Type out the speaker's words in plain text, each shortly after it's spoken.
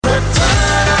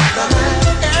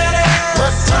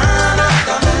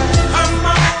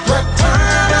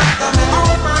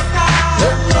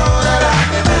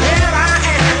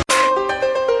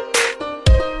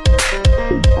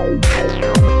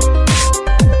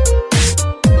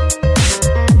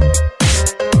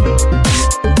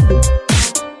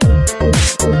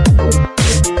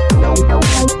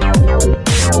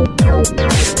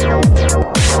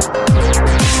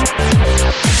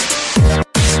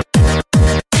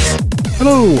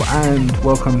Hello and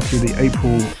welcome to the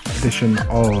April edition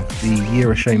of the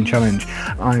Year of Shame Challenge.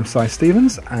 I'm Si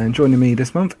Stevens and joining me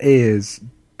this month is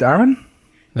Darren.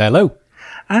 Hello.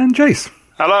 And Jace.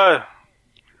 Hello.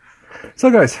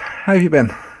 So guys, how have you been?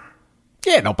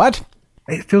 Yeah, not bad.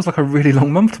 It feels like a really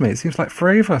long month to me. It seems like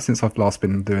forever since I've last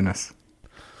been doing this.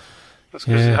 That's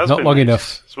because it has not been long ages.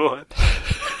 enough. That's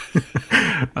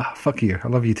right. Fuck you. I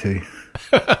love you too.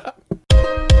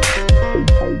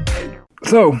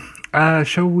 So,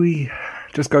 shall we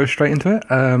just go straight into it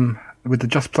with the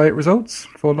Just Play It results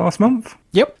for last month?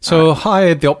 Yep. So I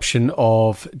had the option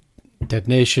of Dead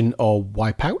Nation or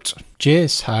Wipeout.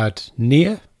 Jace had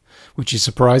Nier, which is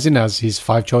surprising as his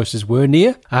 5 choices were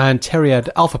Nier. And Terry had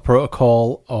Alpha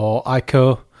Protocol or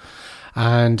Ico.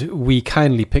 And we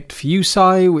kindly picked for you,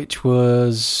 Si, which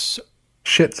was...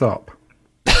 Shit's Up.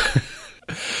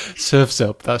 Surf's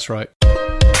Up, that's right.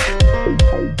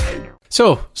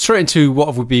 So, straight into what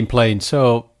have we been playing.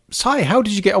 So, Si, how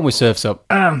did you get on with Surf's Up?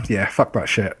 Yeah, fuck that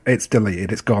shit. It's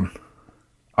deleted. It's gone.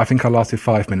 I think I lasted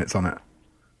 5 minutes on it.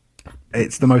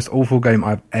 It's the most awful game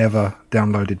I've ever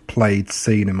downloaded, played,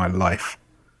 seen in my life.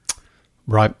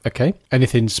 Right, okay.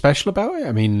 Anything special about it?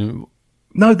 I mean...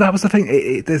 No, that was the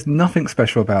thing. There's nothing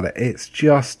special about it. It's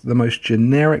just the most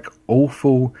generic,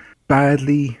 awful,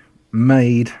 badly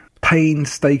made,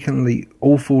 painstakingly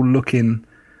awful-looking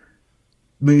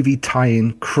movie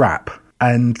tie-in crap.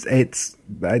 And it's...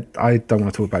 I don't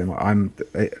want to talk about it anymore. I'm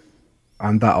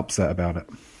that upset about it.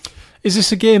 Is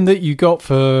this a game that you got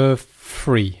for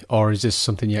free, or is this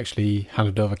something you actually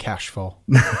handed over cash for?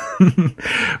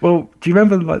 Well, do you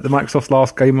remember like the Microsoft's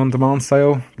last Game on Demand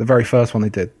sale? The very first one they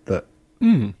did.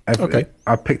 Okay.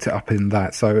 I picked it up in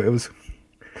that. So it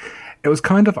was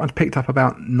kind of... I'd picked up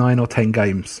about 9 or 10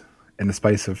 games in the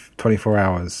space of 24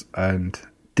 hours, and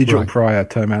Digital Prior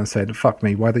turned around and said, fuck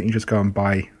me, why don't you just go and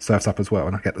buy Surf's Up as well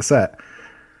and I get the set?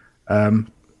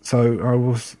 So I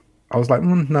was like,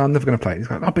 no, I'm never going to play it. He's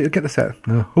like, oh, but you'll get the set.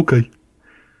 Okay.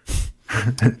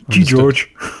 G.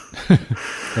 George.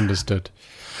 Understood.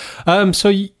 So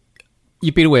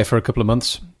you've been away for a couple of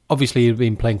months. Obviously, you've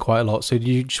been playing quite a lot. So do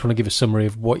you just want to give a summary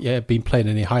of what you've been playing?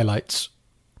 Any highlights?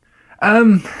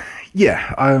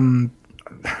 Yeah.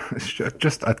 It's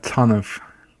just a ton of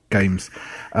games.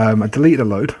 I deleted a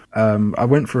load. I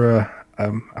went for I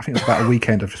think it was about a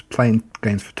weekend of just playing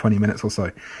games for 20 minutes or so.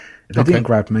 If they didn't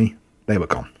grab me, they were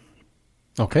gone.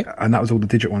 Okay. And that was all the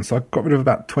digit ones. So I got rid of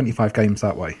about 25 games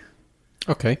that way.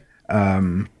 Okay.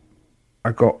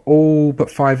 I got all but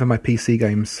 5 of my PC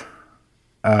games.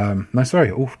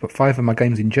 All but 5 of my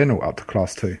games in general up to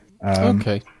Class 2.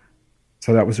 Okay.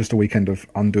 So that was just a weekend of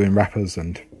undoing wrappers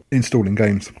and installing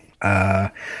games.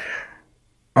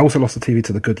 I also lost the TV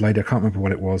to the good lady. I can't remember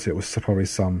what it was. It was probably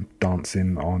some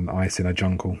dancing on ice in a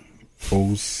jungle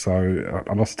balls. So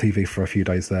I lost the TV for a few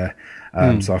days there.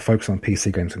 So I focused on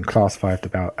PC games and Class 5'd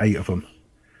about 8 of them.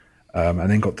 And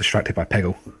then got distracted by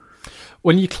Peggle.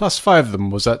 When you Class 5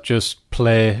 them, was that just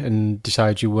play and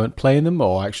decide you weren't playing them,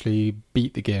 or actually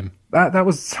beat the game? That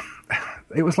was...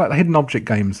 It was like the hidden object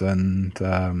games and...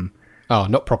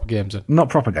 not proper games then. Not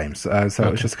proper games. So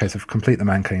it was just a case of complete the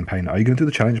man campaign. Are you going to do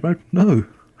the challenge mode? No.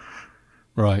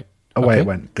 Right. Away it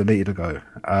went. Deleted a go.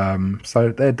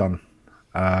 So they're done.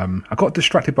 I got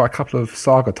distracted by a couple of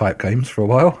Saga-type games for a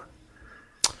while.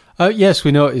 Yes,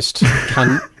 we noticed.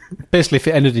 Basically, if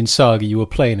it ended in Saga, you were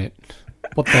playing it.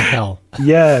 What the hell?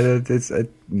 Yeah,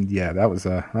 that was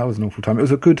an awful time.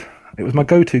 It was my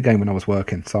go-to game when I was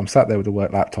working. So I'm sat there with the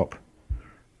work laptop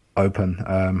open,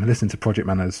 listening to Project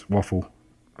Mana's waffle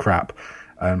crap,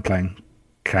 and playing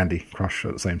Candy Crush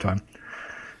at the same time.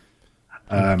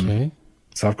 Okay.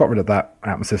 So I've got rid of that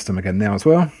out of my system again now as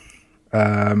well.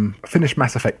 I finished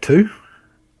Mass Effect 2.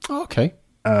 Okay.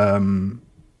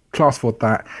 Class 4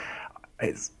 that.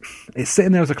 It's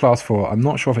sitting there as a Class 4. I'm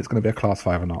not sure if it's going to be a Class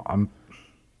 5 or not.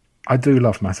 I do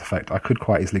love Mass Effect. I could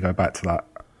quite easily go back to that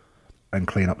and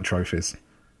clean up the trophies.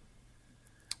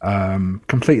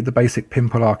 Completed the basic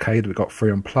Pimple Arcade we got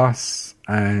free on Plus,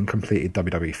 and completed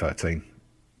WWE 13.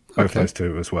 Both those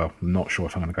two as well. I'm not sure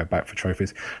if I'm going to go back for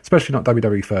trophies, especially not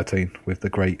WWE 13 with the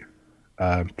great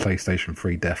PlayStation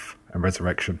 3 Death and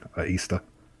Resurrection at Easter.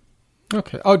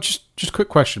 Okay. Oh, just a quick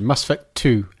question. Mass Effect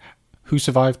 2, who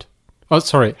survived? Oh,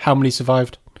 sorry, how many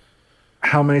survived?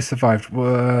 How many survived?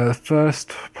 Were first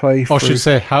playthrough... Or should I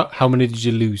say, how many did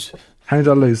you lose? How did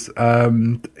I lose?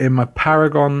 In my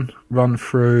Paragon run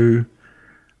through,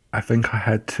 I think I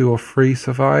had 2 or 3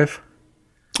 survive.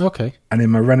 Okay. And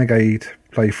in my Renegade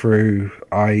playthrough,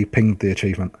 I pinged the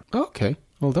achievement. Okay,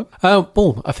 well done.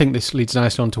 Well, I think this leads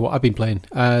nicely on to what I've been playing.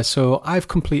 So I've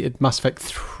completed Mass Effect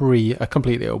 3. I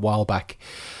completed it a while back.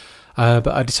 But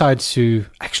I decided to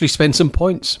actually spend some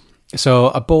points.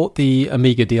 So I bought the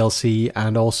Amiga DLC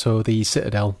and also the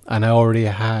Citadel, and I already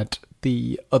had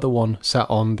the other one sat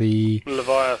on the...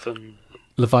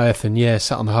 Leviathan, yeah,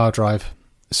 sat on the hard drive.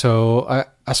 So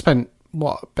I spent,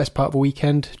 best part of a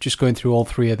weekend just going through all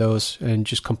three of those and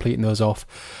just completing those off.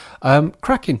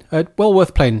 Cracking. Well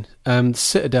worth playing.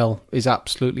 Citadel is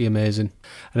absolutely amazing.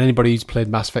 And anybody who's played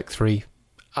Mass Effect 3,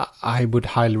 I would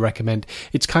highly recommend.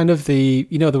 It's kind of there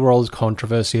were all this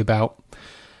controversy about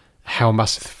how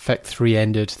Mass Effect 3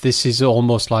 ended. This is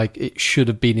almost like it should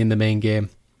have been in the main game.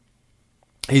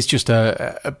 It's just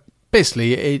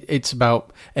basically, it's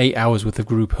about 8 hours worth of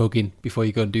group hugging before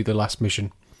you go and do the last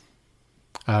mission.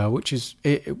 Which is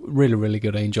really, really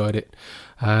good. I enjoyed it.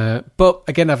 But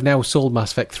again, I've now sold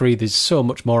Mass Effect 3. There's so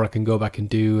much more I can go back and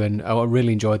do, and I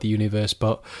really enjoyed the universe,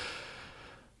 but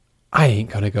I ain't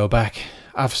going to go back.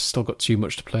 I've still got too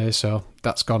much to play, so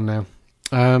that's gone now.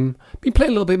 Been playing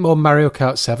a little bit more Mario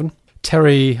Kart 7.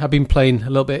 Terry, I've been playing a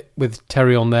little bit with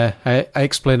Terry on there. I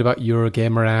explained about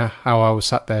Eurogamer and how I was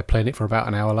sat there playing it for about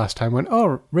an hour last time. Went,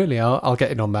 oh, really? I'll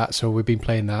get in on that. So we've been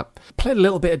playing that. Played a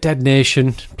little bit of Dead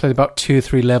Nation. Played about 2 or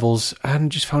 3 levels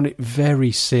and just found it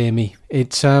very samey.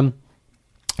 It's I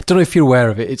don't know if you're aware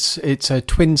of it. It's a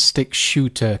twin stick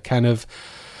shooter, kind of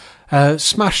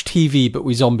Smash TV, but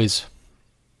with zombies.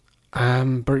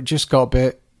 But it just got a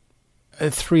bit.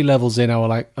 3 levels in, I was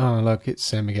like, oh look, it's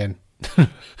same again.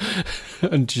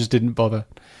 And just didn't bother.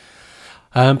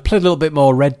 Played a little bit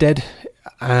more Red Dead,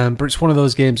 but it's one of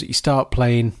those games that you start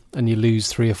playing and you lose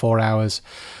 3 or 4 hours.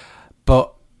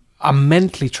 But I'm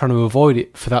mentally trying to avoid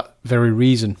it for that very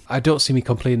reason. I don't see me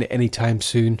completing it anytime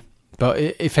soon. But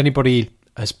if anybody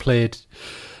has played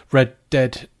Red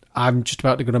Dead, I'm just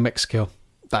about to go to Mexico.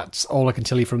 That's all I can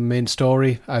tell you from the main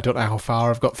story. I don't know how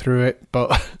far I've got through it, but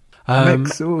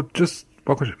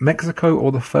Mexico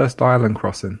or the first island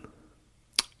crossing?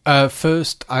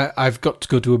 First, I've got to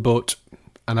go to a boat,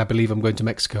 and I believe I'm going to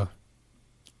Mexico.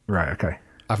 Right, okay.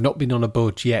 I've not been on a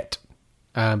boat yet,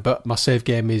 but my save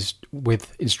game is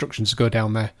with instructions to go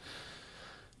down there.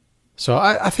 So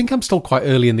I think I'm still quite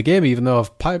early in the game, even though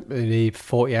I've piped maybe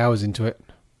 40 hours into it.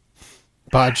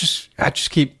 But I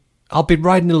just keep... I'll be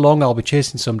riding along, I'll be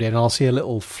chasing somebody, and I'll see a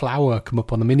little flower come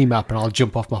up on the mini-map, and I'll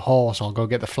jump off my horse, I'll go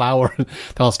get the flower, and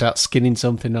then I'll start skinning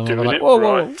something, and I'll be like,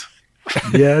 whoa.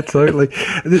 Yeah, totally.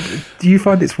 Do you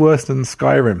find it's worse than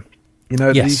Skyrim? You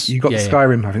know, yes. You got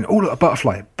Skyrim having, look, a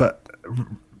butterfly, but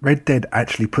Red Dead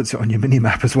actually puts it on your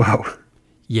mini-map as well.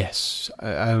 Yes.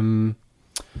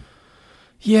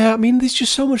 Yeah, I mean, there's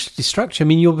just so much to distract you. I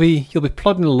mean, you'll be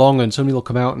plodding along and somebody will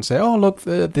come out and say, oh, look,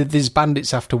 there's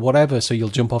bandits after whatever, so you'll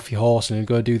jump off your horse and you'll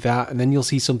go do that, and then you'll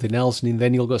see something else, and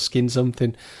then you'll go skin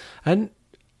something. And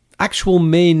actual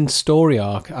main story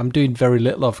arc, I'm doing very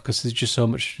little of because there's just so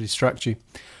much to distract you.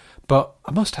 But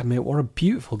I must admit, what a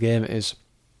beautiful game it is.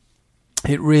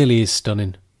 It really is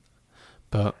stunning.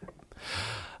 But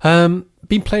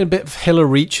been playing a bit of Halo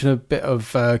Reach and a bit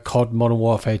of COD Modern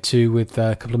Warfare 2 with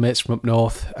a couple of mates from up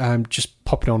north. Just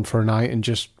popping on for a night and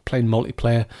just playing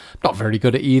multiplayer. Not very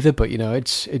good at either, but you know,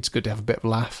 it's good to have a bit of a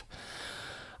laugh.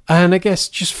 And I guess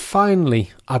just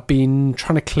finally, I've been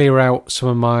trying to clear out some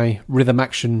of my rhythm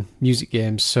action music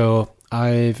games. So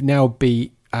I've now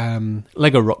beat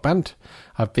Lego Rock Band,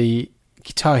 I've beat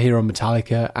Guitar Hero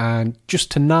Metallica, and just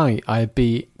tonight I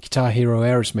beat Guitar Hero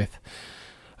Aerosmith.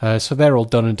 So they're all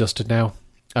done and dusted now,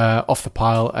 off the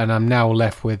pile, and I'm now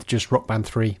left with just Rock Band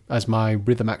 3 as my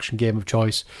rhythm action game of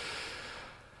choice.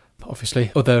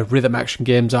 Obviously, other rhythm action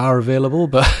games are available,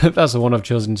 but that's the one I've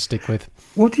chosen to stick with.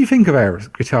 What do you think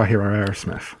of Guitar Hero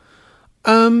Aerosmith?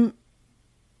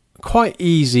 Quite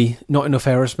easy, not enough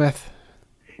Aerosmith.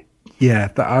 Yeah,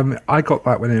 I got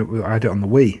that when I had it on the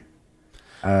Wii.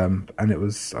 And it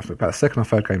was about the second or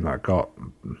third game that I got.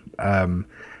 And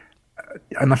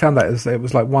I found that it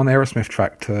was like one Aerosmith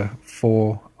track to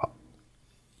 4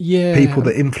 people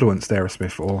that influenced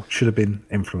Aerosmith or should have been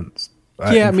influenced.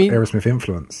 I mean, Aerosmith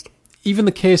influenced. Even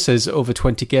the case says over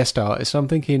 20 guest artists. I'm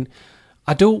thinking,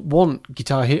 I don't want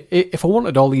Guitar Hero. If I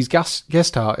wanted all these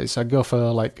guest artists, I'd go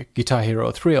for like Guitar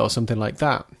Hero 3 or something like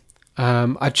that.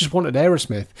 I just wanted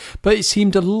Aerosmith. But it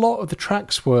seemed a lot of the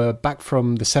tracks were back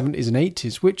from the 70s and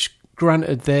 80s, which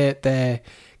granted they're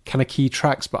kind of key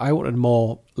tracks, but I wanted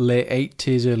more late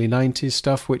 80s, early 90s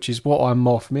stuff, which is what I'm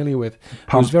more familiar with.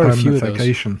 There's very few of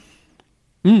those.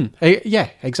 Yeah,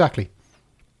 exactly.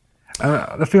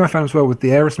 The thing I found as well with the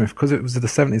Aerosmith, because it was the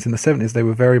 70s, in the 70s they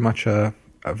were very much a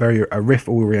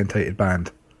riff-orientated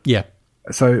band. Yeah.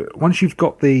 So once you've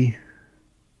got the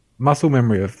muscle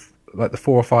memory of like the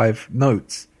 4 or 5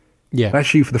 notes, yeah,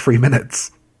 that's you for the 3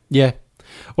 minutes. Yeah.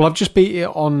 Well, I've just beat it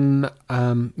on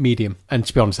medium, and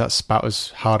to be honest, that's about as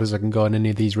hard as I can go in any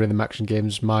of these rhythm action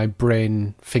games. My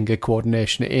brain-finger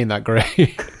coordination ain't that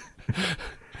great.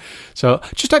 So,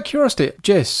 just out of curiosity,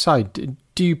 Jace, side,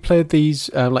 do you play these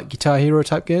like Guitar Hero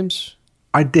type games?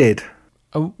 I did.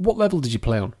 What level did you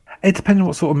play on? It depended on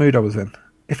what sort of mood I was in.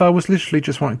 If I was literally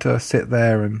just wanting to sit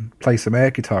there and play some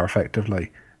air guitar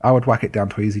effectively, I would whack it down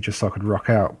to easy just so I could rock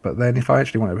out. But then if I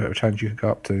actually wanted a bit of a challenge, you could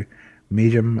go up to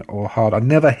medium or hard. I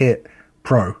never hit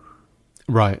pro.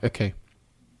 Right, okay.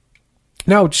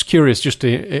 Now, just curious, just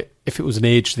if it was an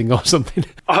age thing or something.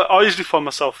 I usually find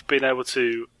myself being able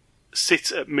to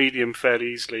sit at medium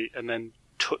fairly easily and then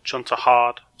touch onto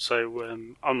hard.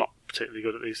 So I'm not particularly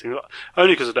good at these things,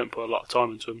 only because I don't put a lot of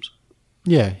time into them.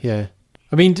 Yeah, yeah.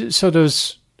 I mean, so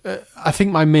there's... I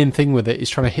think my main thing with it is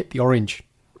trying to hit the orange.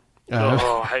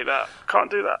 I hate that.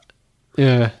 Can't do that.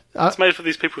 Yeah. It's made for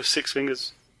these people with 6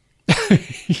 fingers.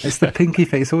 It's the pinky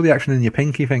finger. It's all the action in your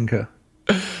pinky finger.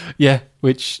 Yeah,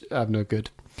 which I'm no good.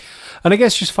 And I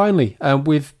guess just finally,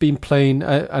 we've been playing...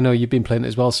 I know you've been playing it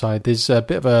as well, Side. There's a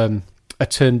bit of a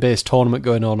turn-based tournament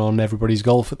going on Everybody's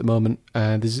Golf at the moment.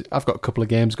 I've got a couple of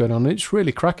games going on, and it's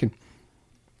really cracking.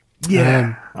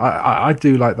 Yeah, I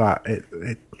do like that.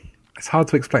 It's hard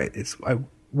to explain. It's a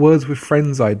words with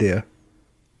friends idea.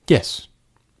 Yes.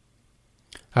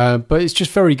 But it's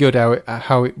just very good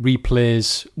how it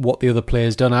replays what the other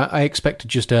player's done. I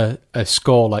expected just a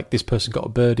score like this person got a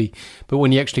birdie, but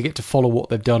when you actually get to follow what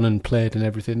they've done and played and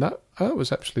everything, that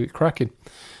was absolutely cracking.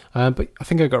 But I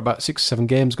think I've got about 6 or 7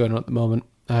 games going on at the moment,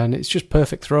 and it's just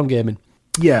perfect throne gaming.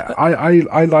 Yeah,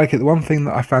 I like it. The one thing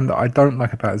that I found that I don't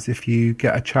like about it is if you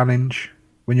get a challenge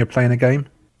when you're playing a game.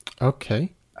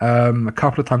 Okay. A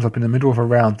couple of times I've been in the middle of a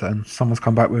round and someone's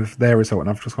come back with their result and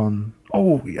I've just gone,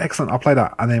 oh, excellent, I'll play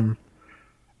that. And then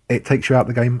it takes you out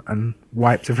the game and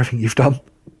wipes everything you've done.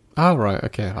 Oh, right,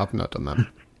 okay. I've not done that.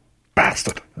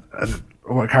 Bastard.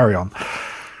 Well, carry on.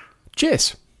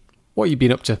 Jace, what have you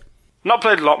been up to? Not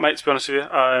played a lot, mate, to be honest with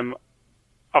you.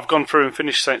 I've gone through and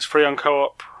finished Saints 3 on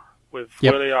co-op with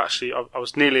Willie. I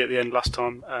was nearly at the end last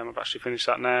time. I've actually finished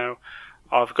that now.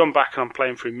 I've gone back and I'm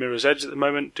playing through Mirror's Edge at the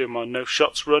moment, doing my no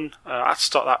shots run. I had to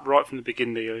start that right from the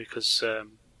beginning because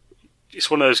it's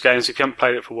one of those games, if you haven't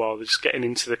played it for a while, just getting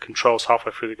into the controls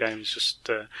halfway through the game is just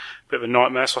a bit of a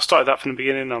nightmare. So I started that from the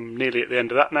beginning. I'm nearly at the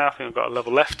end of that now. I think I've got a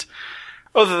level left.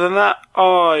 Other than that,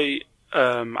 I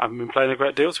haven't been playing a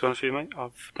great deal, to be honest with you, mate.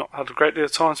 I've not had a great deal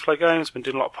of time to play games. I've been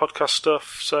doing a lot of podcast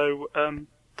stuff. So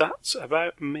that's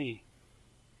about me.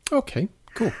 Okay,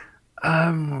 cool.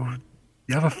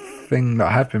 The other thing that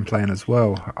I have been playing as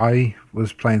well, I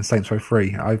was playing Saints Row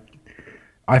 3.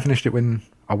 I finished it when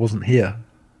I wasn't here.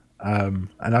 And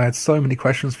I had so many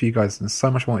questions for you guys and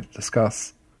so much I wanted to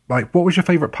discuss. Like, what was your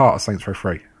favourite part of Saints Row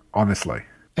 3? Honestly.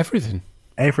 Everything.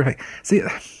 See,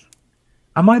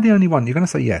 am I the only one? You're going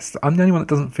to say yes. I'm the only one that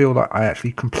doesn't feel like I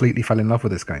actually completely fell in love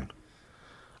with this game.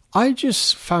 I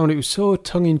just found it was so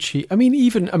tongue-in-cheek. I mean,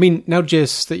 now,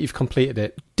 Jace, that you've completed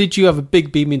it, did you have a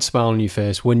big beaming smile on your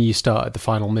face when you started the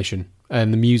final mission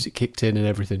and the music kicked in and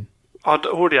everything? I'd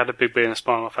already had a big beaming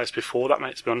smile on my face before that,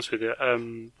 mate, to be honest with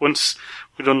you. Once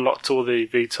we'd unlocked all the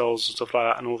VTOLs and stuff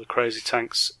like that and all the crazy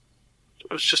tanks, it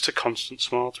was just a constant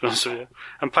smile, to be honest with you.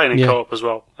 And playing in co-op as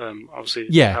well, obviously,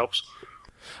 helps.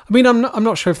 I mean, I'm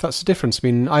not sure if that's the difference. I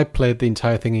mean, I played the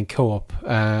entire thing in co-op,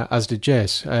 as did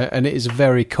Jace, and it is a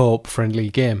very co-op-friendly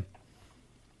game.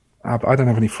 I don't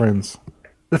have any friends.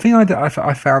 The thing I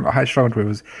found I had struggled with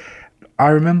was, I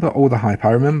remember all the hype.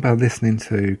 I remember listening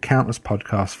to countless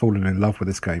podcasts, falling in love with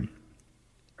this game.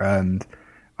 And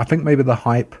I think maybe the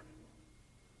hype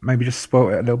maybe just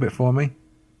spoiled it a little bit for me.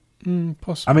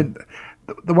 Possibly. I mean,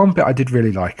 the one bit I did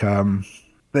really like...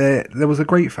 There was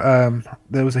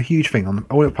a huge thing on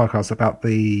all the podcasts about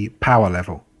the power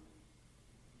level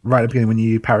right at the beginning when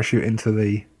you parachute into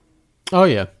the... Oh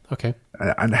yeah, okay.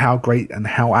 And how great and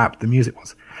how apt the music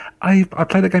was. I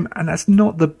played the game and that's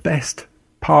not the best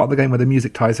part of the game where the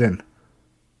music ties in.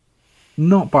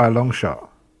 Not by a long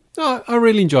shot. No, I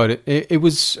really enjoyed it. It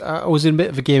was I was in a bit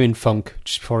of a gaming funk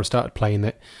just before I started playing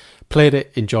it. Played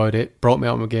it, enjoyed it, brought me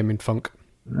out of my gaming funk.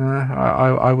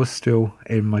 I was still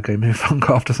in my gaming funk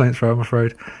after Saints Row, I'm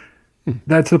afraid.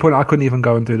 To the point I couldn't even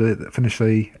go and finish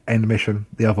the end mission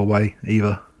the other way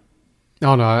either.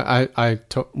 Oh no, I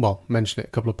mentioned it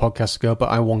a couple of podcasts ago, but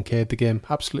I 1K'd the game.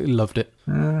 Absolutely loved it.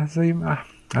 I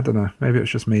don't know. Maybe it was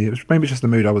just me. Maybe it's just the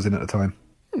mood I was in at the time.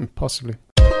 Possibly.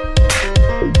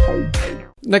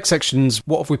 Next section's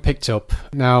what have we picked up?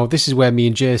 Now, this is where me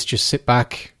and Jace just sit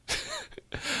back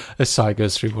as Si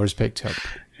goes through what he's picked up.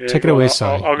 Yeah, take it away, Si.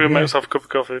 I'll go make myself a cup of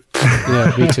coffee.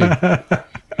 Yeah, me too.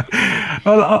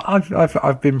 Well,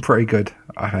 I've been pretty good,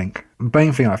 I think. The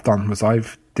main thing I've done was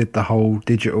I've did the whole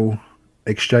digital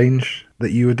exchange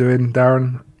that you were doing,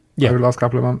 Darren, over the last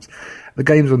couple of months. The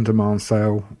games on demand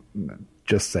sale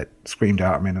just screamed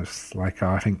out. I mean, it was like,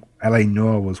 I think LA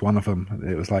Noire was one of them.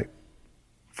 It was like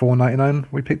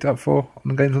 $4.99 we picked it up for on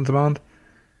the games on demand.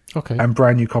 Okay. And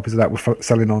brand new copies of that were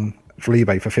selling on for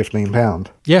eBay for £15.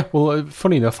 Yeah, well,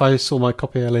 funny enough, I saw my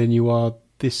copy of LA Noire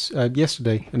this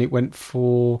yesterday, and it went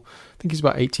for, I think it's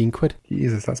about 18 quid.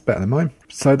 Jesus, that's better than mine.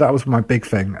 So that was my big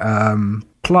thing.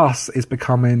 Plus is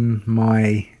becoming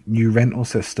my new rental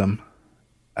system.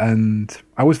 And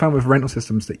I always found with rental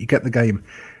systems that you get the game,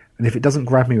 and if it doesn't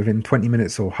grab me within 20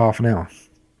 minutes or half an hour,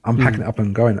 I'm packing it up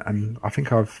and going. And I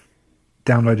think I've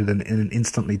downloaded and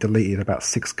instantly deleted about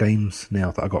 6 games now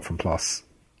that I got from Plus.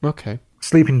 Okay.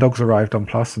 Sleeping Dogs arrived on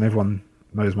Plus, and everyone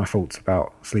knows my thoughts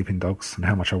about Sleeping Dogs and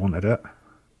how much I wanted it.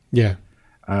 Yeah.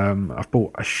 I've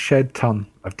bought a shed ton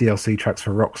of DLC tracks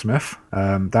for Rocksmith.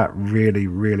 That really,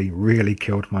 really, really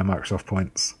killed my Microsoft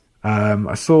points.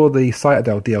 I saw the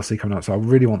Citadel DLC coming out, so I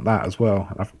really want that as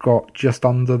well. I've got just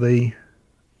under the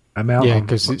amount. Yeah,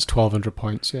 because it's 1,200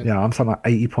 points. Yeah, I'm something like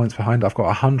 80 points behind. I've got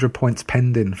 100 points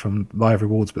pending from Live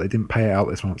Rewards, but they didn't pay it out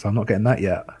this month, so I'm not getting that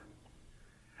yet.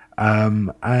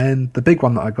 And the big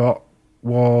one that I got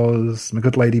was my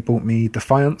good lady bought me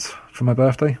Defiance for my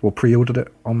birthday, or pre-ordered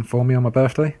it for me on my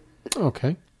birthday.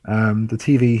 Okay. The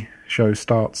TV show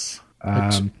starts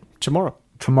tomorrow,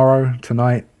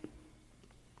 tonight,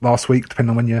 last week,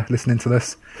 depending on when you're listening to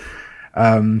this.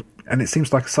 And it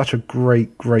seems like such a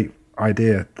great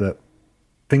idea that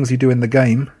things you do in the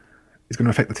game is going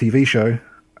to affect the TV show,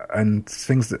 and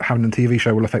things that happen in the TV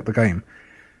show will affect the game.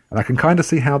 And I can kind of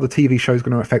see how the TV show is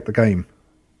going to affect the game.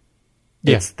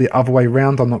 Yeah. It's the other way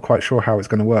round. I'm not quite sure how it's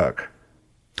going to work.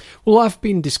 Well, I've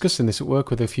been discussing this at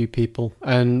work with a few people,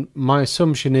 and my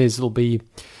assumption is it'll be...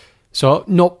 So,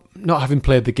 not having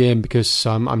played the game because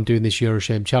I'm doing this Euro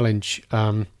Shame challenge.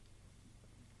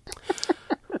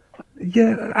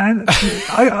 Yeah, and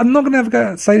I'm not going to ever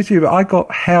go say to you, but I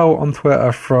got hell on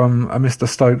Twitter from Mr.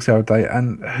 Stokes the other day.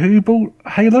 And who bought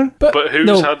Halo? But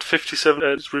who's had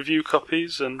 57 review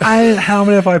copies and how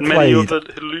many have I played? Many other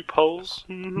loopholes.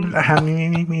 Mm-hmm.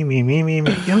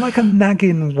 You're like a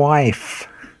nagging wife.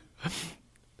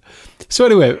 So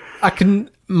anyway,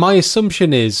 my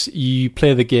assumption is you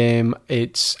play the game.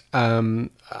 It's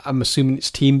I'm assuming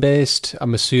it's team based.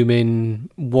 I'm assuming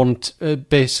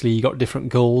basically you got different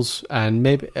goals, and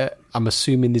maybe I'm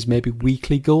assuming there's maybe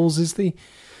weekly goals. Is the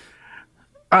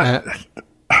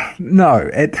no?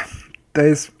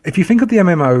 There's if you think of the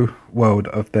MMO world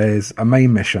of there's a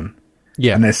main mission,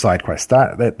 and there's side quests.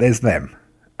 There's them.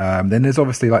 Then there's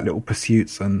obviously like little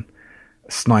pursuits and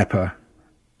sniper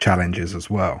challenges as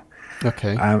well.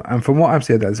 Okay. And from what I've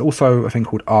seen, there's also a thing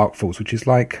called Arkfuls, which is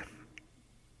like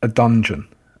a dungeon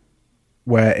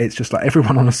where it's just like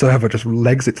everyone on a server just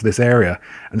legs it to this area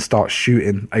and starts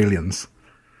shooting aliens.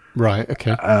 Right,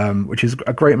 okay. Which is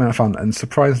a great amount of fun, and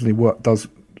surprisingly does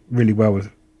really well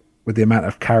with the amount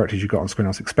of characters you got on screen. I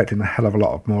was expecting a hell of a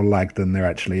lot more lag than there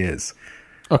actually is.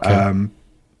 Okay.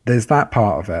 There's that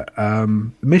part of it.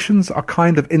 Missions are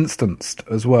kind of instanced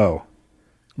as well.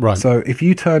 Right. So if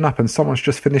you turn up and someone's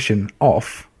just finishing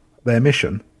off their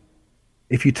mission,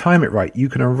 if you time it right, you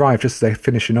can arrive just as they're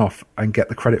finishing off and get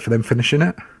the credit for them finishing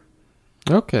it.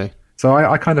 Okay. So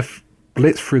I kind of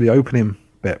blitzed through the opening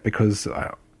bit because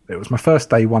it was my first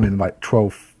day one in like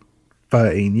 12,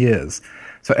 13 years.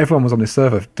 So everyone was on this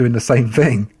server doing the same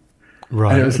thing.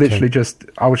 Right. And it was literally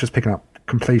I was just picking up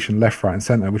completion left, right and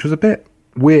centre, which was a bit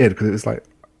weird because it was like,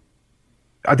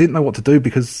 I didn't know what to do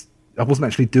because I wasn't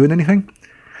actually doing anything.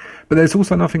 But there's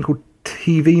also nothing called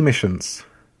TV missions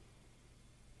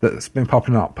that's been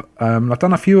popping up. I've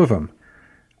done a few of them.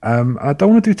 I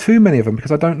don't want to do too many of them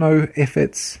because I don't know if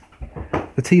it's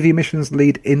the TV missions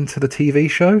lead into the TV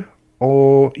show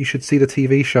or you should see the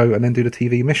TV show and then do the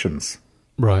TV missions.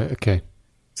 Right, okay.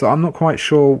 So I'm not quite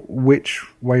sure which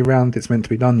way round it's meant to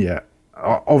be done yet.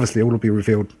 Obviously, it will be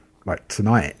revealed like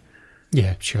tonight.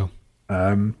 Yeah, sure.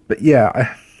 But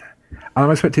yeah, I'm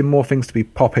expecting more things to be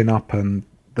popping up, and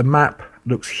the map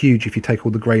looks huge if you take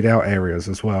all the greyed out areas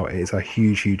as well. It is a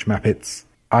huge map.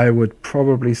 I would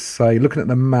probably say, looking at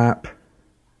the map,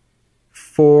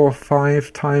 4 or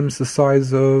 5 times the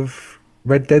size of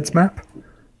Red Dead's map.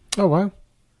 Oh, wow.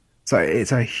 So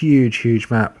it's a huge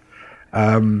map.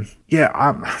 I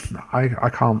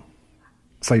can't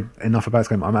say enough about this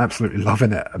game. I'm absolutely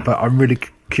loving it, but I'm really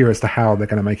curious to how they're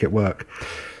going to make it work.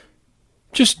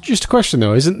 Just a question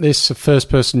though, isn't this a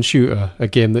first-person shooter, a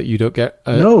game that you don't get,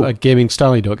 No. a gaming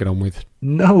style you don't get on with?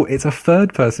 No, it's a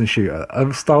third-person shooter,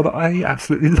 a style that I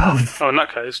absolutely love. Oh, in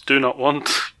that case, do not want.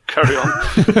 Carry on.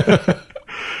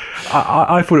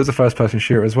 I thought it was a first-person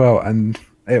shooter as well, and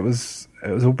it was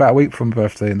about a week from my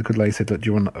birthday, and the good lady said,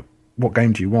 "Look, what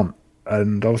game do you want?"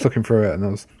 And I was looking through it, and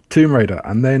there was Tomb Raider,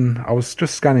 and then I was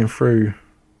just scanning through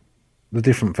the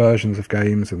different versions of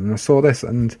games, and I saw this,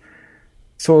 and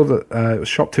saw that it was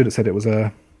Shop 2 that said it was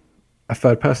a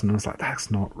third person, and I was like,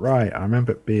 that's not right. I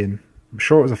remember it being, I'm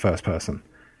sure it was a first person.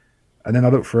 And then I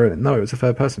looked through it, and no, it was a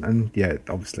third person, and yeah, it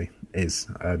obviously is.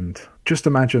 And just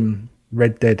imagine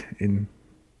Red Dead in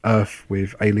Earth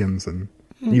with aliens, and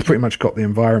you pretty much got the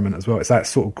environment as well. It's that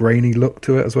sort of grainy look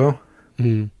to it as well.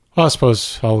 Well, I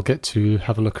suppose I'll get to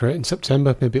have a look at it in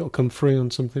September. Maybe it'll come free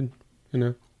on something, you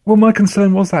know. Well, my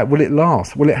concern was that, will it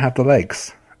last? Will it have the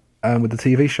legs? With the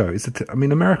TV show,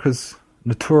 America's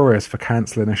notorious for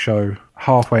cancelling a show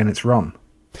halfway in its run.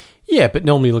 Yeah, but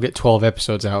normally you'll get 12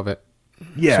 episodes out of it.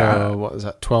 Yeah. So, what is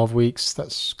that, 12 weeks?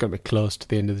 That's going to be close to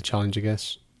the end of the challenge, I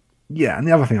guess. Yeah, and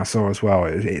the other thing I saw as well,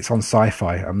 it's on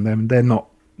Sci-Fi, and they're not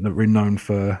renowned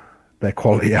for their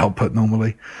quality output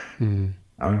normally.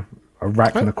 A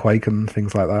Rack and a Quake and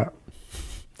things like that.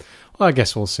 Well, I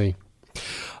guess we'll see.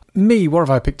 Me, what have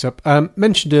I picked up?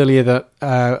 Mentioned earlier that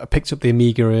I picked up the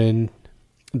Amiga and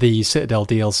the Citadel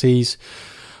DLCs.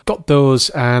 Got those,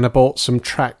 and I bought some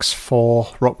tracks for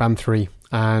Rock Band 3,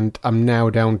 and I'm now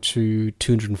down to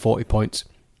 240 points.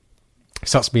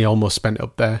 So that's me almost spent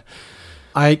up there.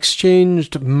 I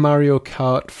exchanged Mario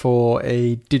Kart for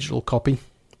a digital copy.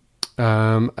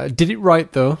 I did it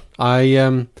right, though.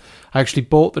 I actually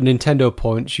bought the Nintendo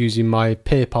points using my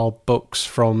PayPal bucks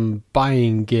from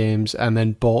buying games, and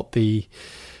then bought the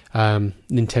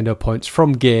Nintendo points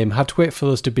from Game. Had to wait for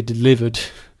those to be delivered.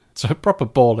 So a proper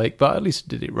ball ache, but at least I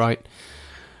did it right.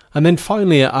 And then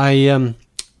finally,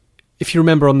 if you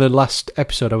remember on the last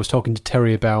episode, I was talking to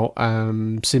Terry about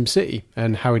SimCity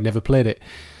and how he'd never played it.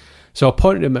 So I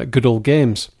pointed him at Good Old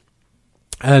Games.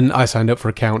 And I signed up for a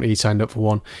account, he signed up for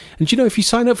one. And you know, if you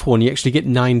sign up for one, you actually get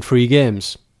 9 free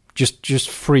games. Just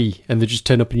free, and they just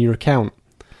turn up in your account.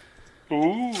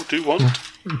 Ooh, do want.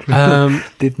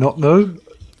 Did not know.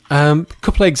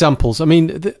 Couple of examples. I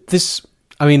mean, there's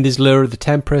Lure of the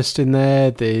Tempest in there.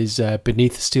 There's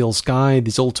Beneath the Steel Sky.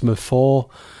 There's Ultima 4,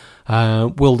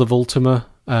 World of Ultima,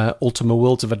 Ultima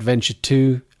Worlds of Adventure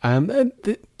 2.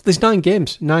 There's 9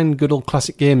 games, 9 good old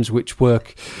classic games, which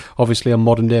work obviously on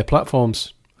modern day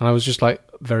platforms. And I was just like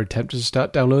very tempted to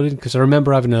start downloading, because I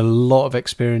remember having a lot of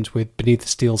experience with Beneath the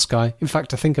Steel Sky. In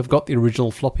fact, I think I've got the original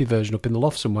floppy version up in the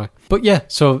loft somewhere. But yeah,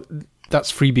 so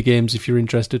that's freebie games if you're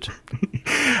interested.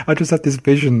 I just had this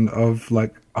vision of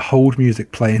like hold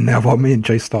music playing now while me and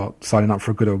Jay start signing up for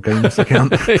a Good Old Games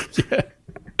account.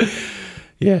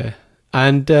 Yeah.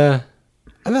 And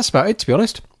that's about it, to be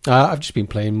honest. I've just been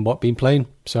playing what I've been playing.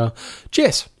 So,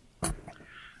 Jess.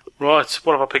 Right,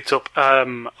 what have I picked up?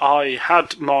 I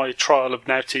had my trial of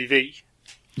Now TV,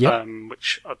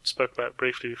 which I spoke about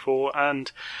briefly before,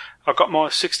 and I got my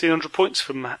 1,600 points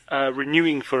from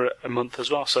renewing for a month as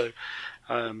well. So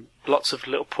lots of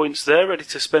little points there, ready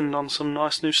to spend on some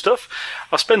nice new stuff.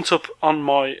 I spent up on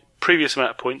my previous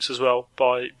amount of points as well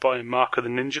by buying Mark of the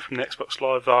Ninja from the Xbox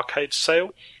Live Arcade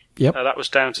sale. Yep. That was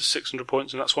down to 600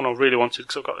 points, and that's one I really wanted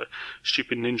because I've got a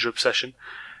stupid ninja obsession.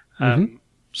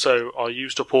 So I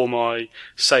used up all my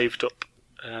saved up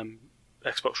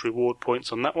Xbox reward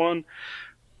points on that one.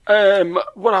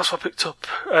 What else have I picked up?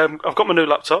 I've got my new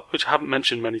laptop, which I haven't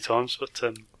mentioned many times, but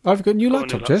I've got a new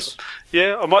laptop, Jess.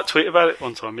 Yeah, I might tweet about it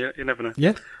one time. Yeah, you never know.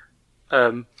 Yeah.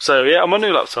 So yeah, on my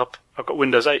new laptop, I've got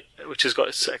Windows 8, which has got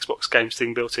its Xbox Games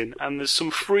thing built in, and there's some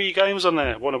free games on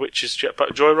there. One of which is Jetpack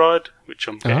Joyride, which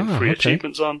I'm getting free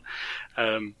achievements on.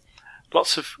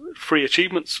 Lots of free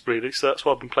achievements, really, so that's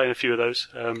why I've been playing a few of those.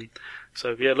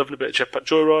 So yeah, loving a bit of Jetpack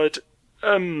Joyride.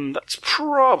 That's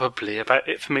probably about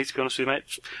it for me, to be honest with you,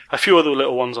 mate. A few other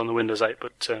little ones on the Windows 8,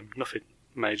 but nothing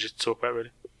major to talk about,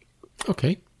 really.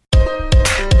 Okay.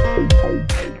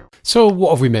 So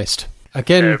what have we missed?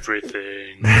 Again,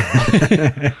 everything.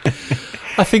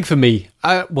 I think for me,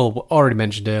 already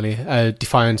mentioned earlier,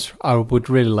 Defiance. I would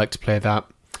really like to play that,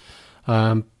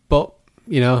 but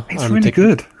you know, it's really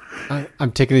good.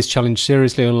 I'm taking this challenge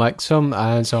seriously, unlike some,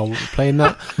 and so I'll be playing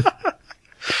that.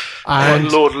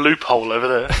 And Lord Loophole over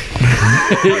there.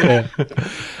 Yeah.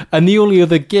 And the only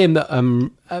other game that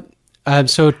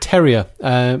so Terraria,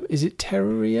 is it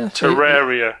Terraria?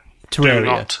 Terraria. Do Terraria.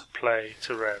 not play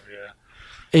Terraria.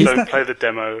 Don't play the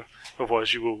demo,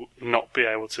 otherwise you will not be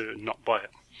able to not buy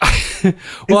it.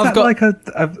 Well, I've got like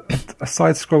a a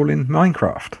side-scrolling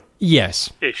Minecraft. Yes.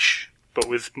 Ish, but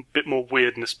with a bit more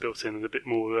weirdness built in and a bit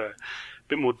more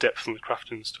depth on the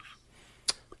crafting and stuff.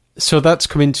 So that's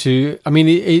come into... I mean,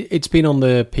 it's been on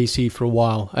the PC for a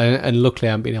while, and luckily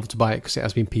I haven't been able to buy it because it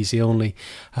has been PC only.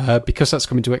 Because that's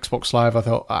coming to Xbox Live, I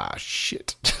thought,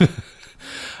 shit.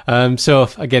 So,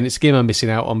 again, it's a game I'm missing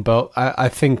out on, but I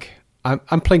think...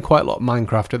 I'm playing quite a lot of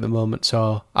Minecraft at the moment,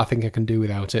 so I think I can do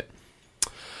without it.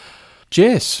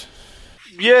 Jace?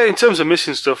 Yeah, in terms of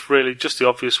missing stuff, really, just the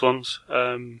obvious ones.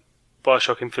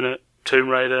 Bioshock Infinite, Tomb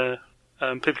Raider.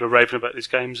 People are raving about these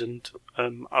games, and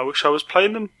I wish I was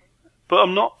playing them, but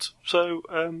I'm not. So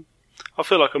I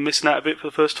feel like I'm missing out a bit for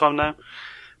the first time now.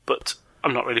 But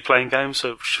I'm not really playing games,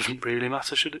 so it shouldn't really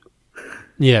matter, should it?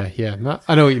 Yeah.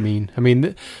 I know what you mean. I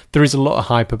mean, there is a lot of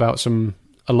hype about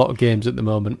a lot of games at the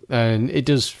moment, and it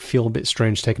does feel a bit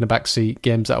strange taking a backseat,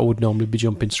 games that I would normally be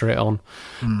jumping straight on.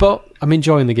 But I'm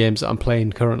enjoying the games that I'm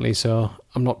playing currently, so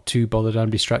I'm not too bothered.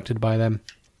 I'm distracted by them.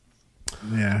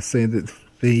 Yeah, see,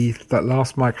 that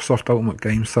last Microsoft Ultimate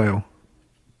Game sale,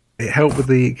 it helped with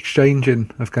the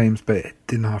exchanging of games, but it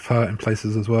didn't have hurt in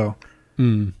places as well.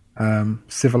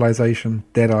 Civilization,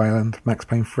 Dead Island, Max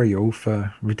Payne 3, all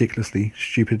for ridiculously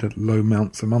stupid low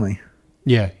amounts of money.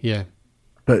 Yeah.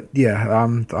 But yeah,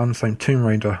 I'm the same. Tomb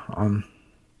Raider.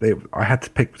 I had to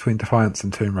pick between Defiance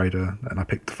and Tomb Raider, and I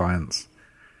picked Defiance.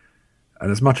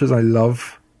 And as much as I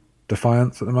love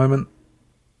Defiance at the moment,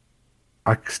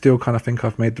 I still kind of think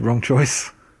I've made the wrong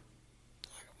choice.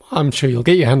 I'm sure you'll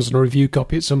get your hands on a review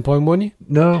copy at some point, won't you?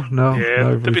 No. Yeah,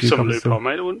 no there'll be some loophole,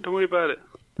 mate. Don't worry about it.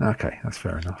 Okay, that's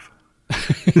fair enough.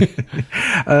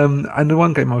 And the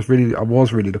one game I was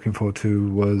really looking forward to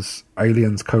was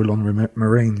Aliens: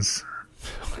 Marines.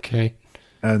 Okay.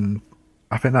 And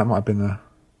I think that might have been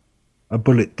a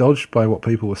bullet dodged by what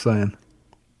people were saying.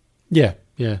 Yeah.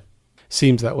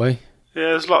 Seems that way. Yeah,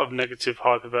 there's a lot of negative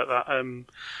hype about that.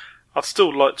 I'd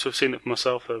still like to have seen it for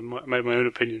myself and made my own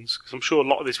opinions, because I'm sure a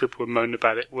lot of these people were moaning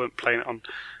about it, weren't playing it on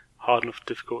hard enough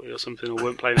difficulty or something, or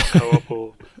weren't playing it co-op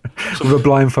or with a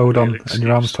blindfold on and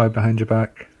your arms tied behind your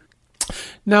back.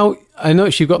 Now, I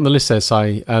noticed you've got on the list there,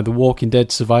 Si, The Walking Dead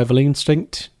Survival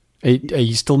Instinct. Are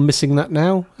you still missing that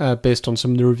now, based on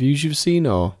some of the reviews you've seen,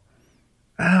 or?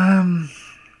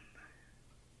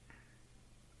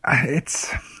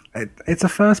 It's a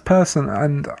first person,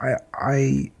 and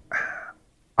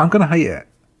I'm going to hate it.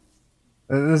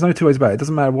 There's no two ways about it. It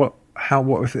doesn't matter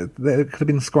if it could have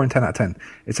been scoring 10 out of 10.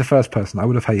 It's a first person. I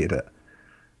would have hated it.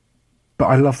 But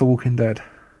I love The Walking Dead.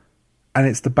 And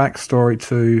it's the backstory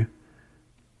to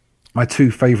my two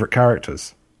favourite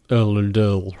characters. Earl and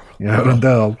Earl. Yeah, Earl and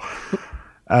Earl.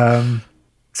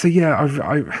 So yeah,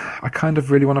 I kind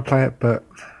of really want to play it, but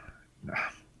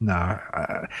no.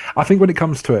 I think when it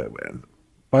comes to it,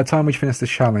 by the time we finish this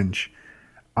challenge,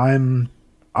 I'm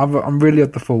really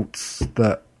of the thoughts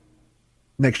that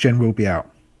next gen will be out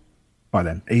by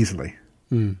then, easily.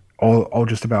 Or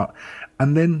just about.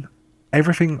 And then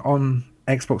everything on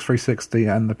Xbox 360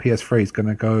 and the PS3 is going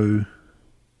to go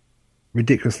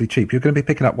ridiculously cheap. You're going to be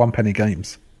picking up 1 penny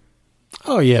games.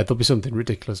 Oh yeah, there'll be something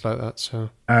ridiculous like that. So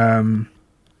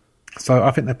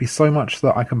I think there'd be so much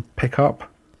that I can pick up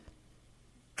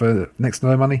for next to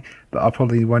no money that I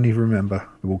probably won't even remember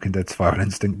The Walking Dead Survival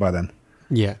Instinct by then.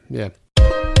 Yeah.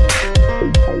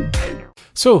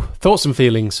 So, thoughts and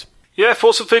feelings? Yeah,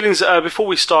 thoughts and feelings. Before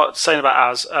we start saying about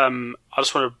ours, I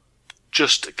just want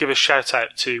to give a shout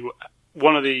out to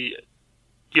one of the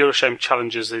Euroshame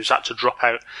challengers who's had to drop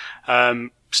out.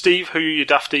 Steve, who you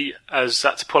dafty, has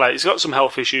had to pull out. He's got some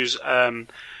health issues,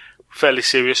 fairly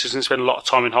serious. He's going to spend a lot of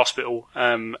time in hospital,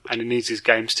 and he needs his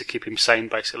games to keep him sane,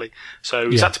 basically. So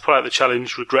he's had to pull out the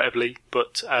challenge, regrettably,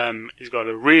 but he's got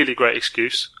a really great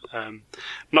excuse.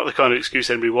 Not the kind of excuse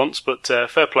anybody wants, but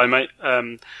fair play, mate.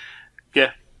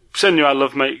 Yeah, send you our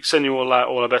love, mate. Send you all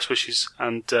our best wishes,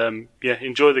 and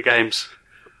enjoy the games.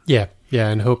 Yeah,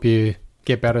 and hope you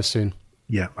get better soon.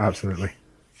 Yeah, absolutely.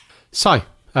 Si,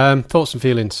 thoughts and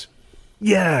feelings?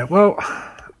 Yeah, well,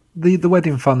 the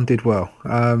wedding fund did well.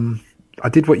 I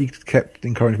did what you kept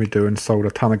encouraging me to do and sold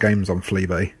a ton of games on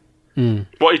Fleabay.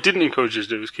 What he didn't encourage us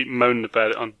to do was keep moaning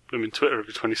about it on Twitter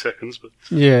every 20 seconds. But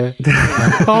yeah.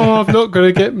 I'm not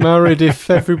going to get married if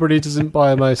everybody doesn't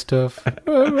buy my stuff.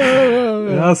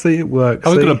 I'll see, it works. I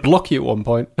was going to block you at one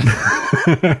point.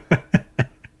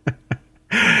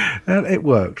 It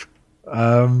worked.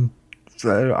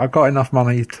 So I got enough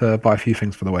money to buy a few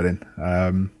things for the wedding.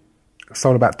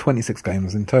 Sold about 26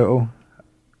 games in total.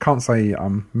 Can't say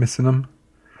I'm missing them.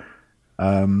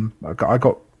 I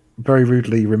got very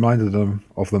rudely reminded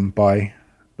of them by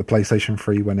the PlayStation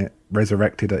 3 when it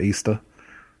resurrected at Easter.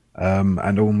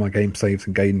 and all my game saves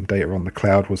and game data on the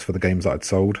cloud was for the games that I'd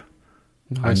sold,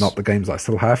 and not the games that I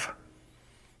still have.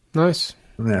 Nice.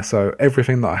 Yeah, so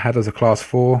everything that I had as a Class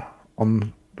 4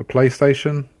 on the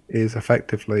PlayStation is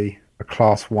effectively a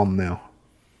Class 1 now.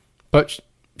 But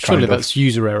surely that's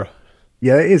user error.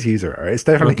 Yeah, it is user error. It's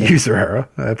definitely user error,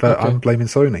 but I'm blaming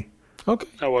Sony. Okay.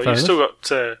 Oh, well, you've still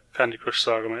got Candy Crush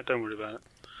Saga, mate. Don't worry about it.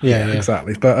 Yeah,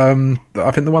 exactly. But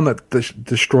I think the one that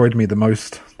destroyed me the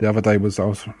most the other day was I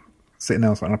was sitting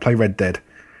there and I play Red Dead.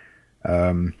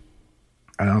 And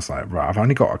I was like, right, I've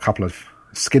only got a couple of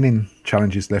skinning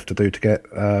challenges left to do to get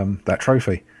that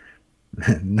trophy.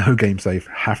 No game save.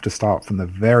 Have to start from the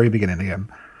very beginning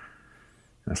again.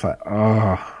 And it's like,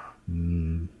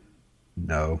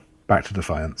 no. Back to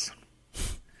Defiance.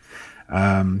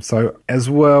 So as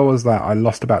well as that, I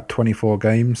lost about 24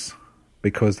 games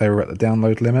because they were at the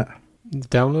download limit. The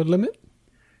download limit?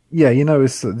 Yeah, you know,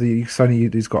 it's the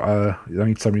Sony has got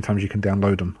only so many times you can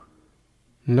download them.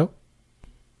 No.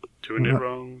 Doing it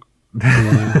wrong.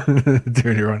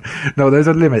 Doing it wrong. No, there's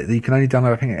a limit. You can only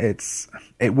download, I think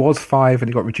it was 5 and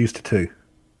it got reduced to 2.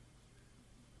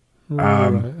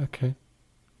 Right, okay.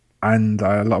 And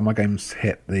a lot of my games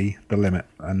hit the limit,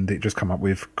 and it just come up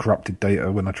with corrupted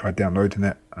data when I tried downloading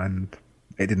it, and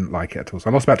it didn't like it at all. So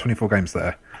I lost about 24 games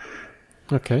there.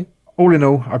 Okay. All in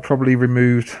all, I probably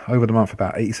removed over the month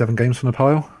about 87 games from the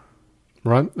pile.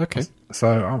 Right, okay.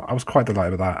 So I was quite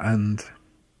delighted with that, and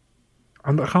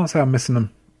I can't say I'm missing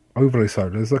them overly so.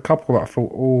 There's a couple that I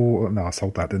thought, oh, no, I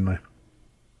sold that, didn't I?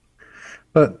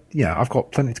 But yeah, I've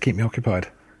got plenty to keep me occupied.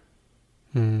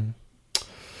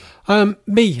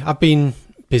 Me, I've been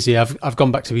busy. I've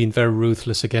gone back to being very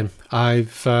ruthless again. I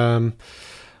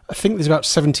think there's about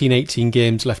 17, 18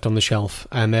 games left on the shelf,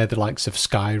 and they're the likes of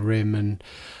Skyrim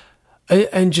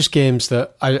and just games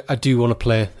that I do want to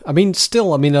play. I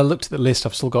looked at the list.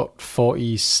 I've still got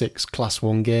 46 Class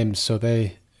 1 games, so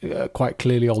they quite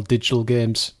clearly all digital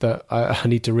games that I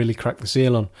need to really crack the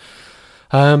seal on.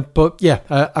 But yeah,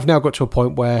 I've now got to a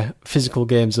point where physical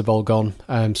games have all gone,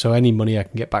 so any money I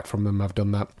can get back from them, I've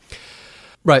done that.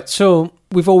 Right, so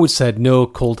we've always said no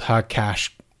cold hard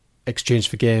cash exchange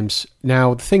for games.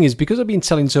 Now, the thing is, because I've been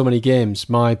selling so many games,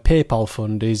 my PayPal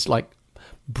fund is like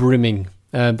brimming.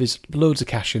 There's loads of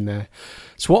cash in there.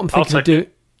 So what I'm thinking of doing...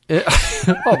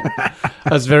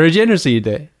 that's very generous of you,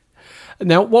 Dave.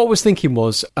 Now, what I was thinking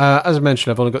was, as I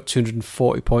mentioned, I've only got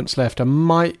 240 points left. I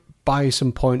might buy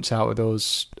some points out of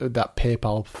that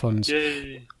PayPal funds.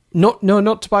 Yay. Not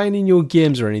to buy any new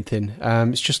games or anything.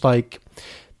 It's just like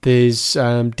there's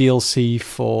DLC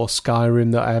for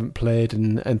Skyrim that I haven't played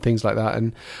and things like that.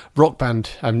 And Rock Band,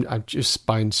 I'm just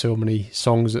buying so many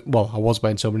songs. Well, I was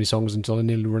buying so many songs until I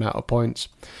nearly run out of points.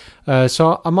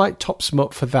 So I might top some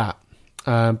up for that.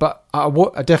 But I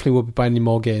definitely will be buying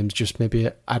more games, just maybe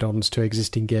add-ons to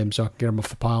existing games so I can get them off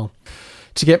the pile.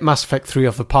 To get Mass Effect 3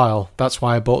 off the pile, that's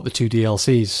why I bought the 2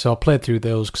 DLCs. So I played through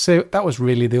those, because that was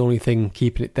really the only thing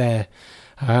keeping it there.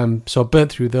 So I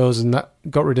burnt through those and that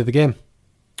got rid of the game.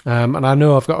 And I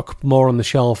know I've got a couple more on the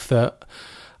shelf that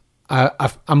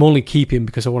I'm only keeping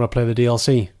because I want to play the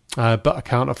DLC. But I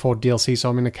can't afford DLC, so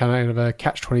I'm in a kind of a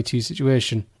catch-22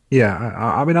 situation. Yeah,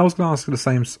 I mean, I was going to ask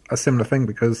a similar thing,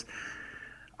 because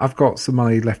I've got some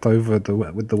money left over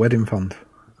with the wedding fund.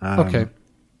 Okay.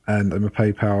 And my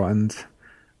PayPal, and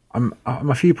I'm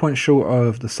a few points short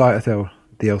of the Citadel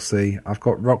DLC. I've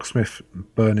got Rocksmith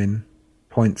burning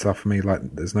points off of me like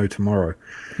there's no tomorrow.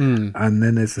 And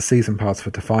then there's the season pass for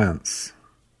Defiance.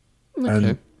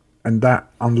 Okay. And that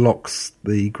unlocks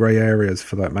the grey areas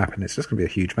for that map, and it's just going to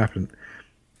be a huge map. And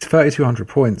it's 3,200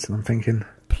 points, and I'm thinking...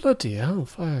 Bloody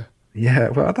hellfire. Yeah,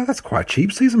 well, that's quite a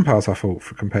cheap season pass, I thought,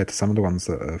 compared to some of the ones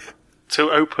that have... To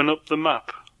open up the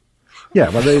map. Yeah,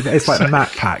 well, it's like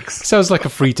map packs. Sounds like a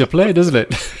free-to-play, doesn't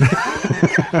it?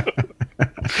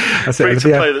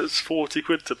 Free-to-play that's 40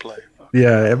 quid to play.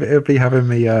 Yeah, it'll be having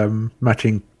me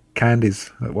matching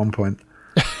candies at one point.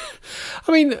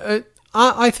 I mean,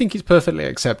 I think it's perfectly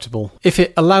acceptable. If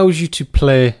it allows you to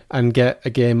play and get a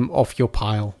game off your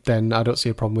pile, then I don't see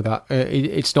a problem with that.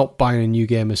 It's not buying a new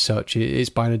game as such. It's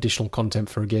buying additional content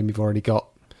for a game you've already got.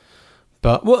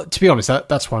 But, well, to be honest,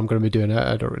 that's what I'm going to be doing.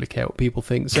 I don't really care what people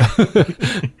think. So.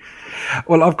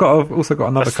 Well, I've also got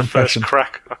another confession. That's the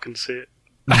first crack. I can see it.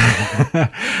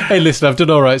 Hey, listen, I've done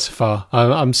all right so far.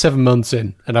 I'm 7 months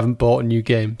in and I haven't bought a new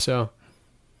game, so...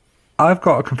 I've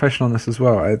got a confession on this as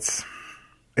well. It's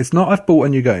not I've bought a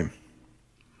new game.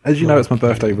 As you know, it's my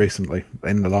birthday recently,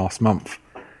 in the last month.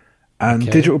 And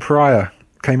Digital Pariah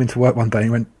came into work one day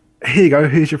and went, here you go,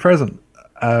 here's your present,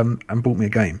 and bought me a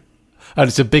game. And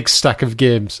it's a big stack of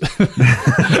games.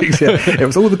 It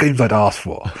was all the games I'd asked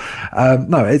for.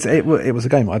 No, it was a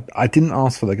game. I didn't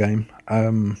ask for the game.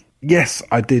 Yes,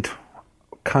 I did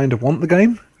kind of want the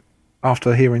game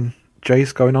after hearing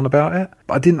Jace going on about it,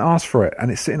 but I didn't ask for it,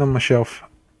 and it's sitting on my shelf,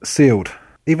 sealed.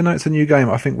 Even though it's a new game,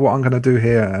 I think what I'm going to do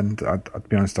here, and I'll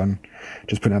be honest, I'm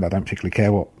just putting out that I don't particularly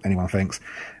care what anyone thinks.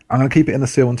 I'm going to keep it in the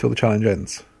seal until the challenge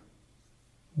ends.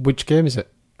 Which game is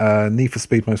it? Need for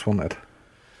Speed Most Wanted.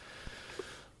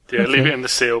 Yeah, okay. Leave it in the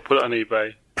seal, put it on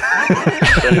eBay.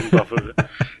 Don't even bother with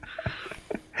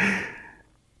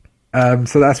it.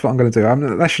 So that's what I'm going to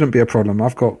do. That shouldn't be a problem.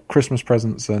 I've got Christmas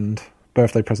presents and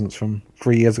birthday presents from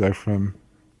 3 years ago from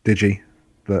Digi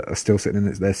that are still sitting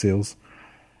in their seals.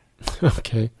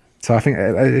 Okay. So I think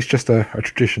it's just a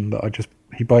tradition that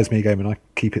he buys me a game and I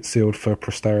keep it sealed for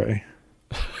posterity.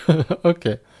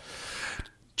 Okay.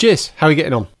 Jace, how are you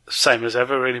getting on? Same as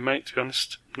ever, really, mate, to be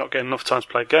honest. Not getting enough time to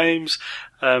play games.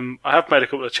 I have made a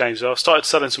couple of changes. I've started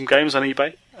selling some games on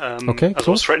eBay, as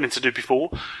I was threatening to do before.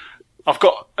 I've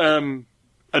got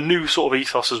a new sort of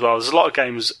ethos as well. There's a lot of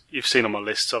games you've seen on my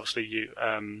lists, obviously.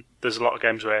 There's a lot of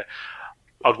games where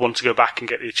I'd want to go back and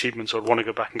get the achievements, or I'd want to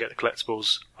go back and get the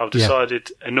collectibles. I've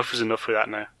decided enough is enough with that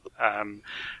now.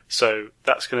 So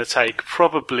that's going to take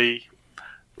probably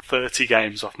 30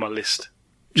 games off my list.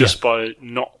 Just by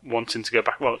not wanting to go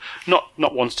back. Well, not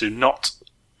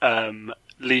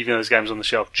leaving those games on the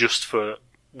shelf just for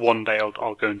one day.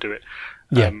 I'll go and do it.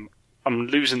 Yeah. I'm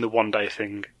losing the one day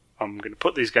thing. I'm going to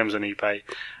put these games on eBay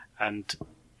and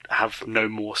have no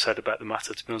more said about the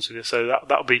matter, to be honest with you. So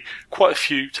that'll be quite a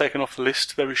few taken off the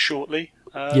list very shortly.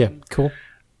 Cool.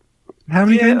 How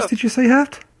many games did you say you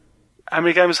had? How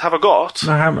many games have I got?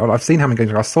 No, I've seen how many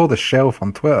games. I saw the shelf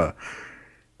on Twitter.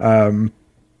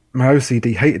 My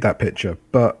OCD hated that picture,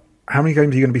 but how many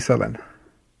games are you going to be selling?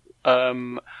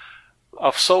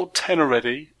 I've sold 10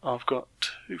 already. I've got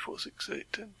 2, 4, 6, 8,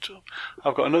 10, 12.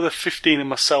 I've got another 15 in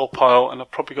my sell pile, and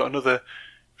I've probably got another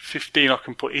 15 I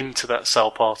can put into that sell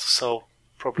pile to sell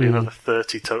probably another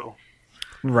 30 total.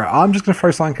 Right, I'm just going to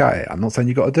throw something at it. I'm not saying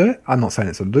you've got to do it. I'm not saying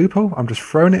it's a loophole. I'm just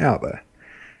throwing it out there.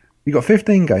 You've got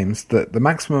 15 games that the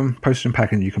maximum postage and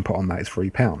packing you can put on that is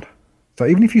 £3. So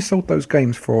even if you sold those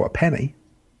games for a penny,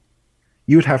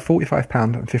 you would have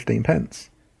 £45 and 15 pence,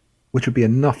 which would be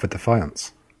enough for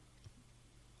Defiance.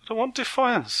 I don't want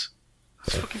Defiance.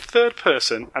 It's fucking third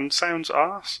person and sounds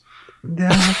arse. Yeah,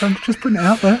 I'm just putting it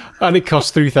out there. And it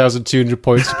costs 3,200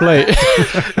 points to play it.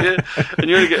 Yeah, and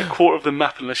you only get a quarter of the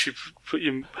map unless you put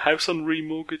your house on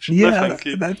remortgage. Yeah, no, thank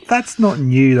you. That's not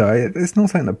new, though. It's not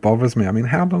something that bothers me. I mean,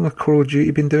 how long has Call of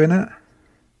Duty been doing it?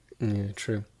 Yeah,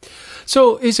 true.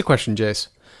 So, here's a question, Jace.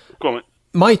 Go on, mate.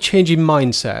 My changing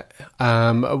mindset,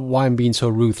 why I'm being so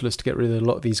ruthless to get rid of a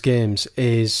lot of these games,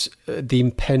 is the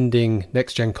impending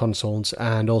next-gen consoles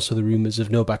and also the rumours of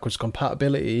no backwards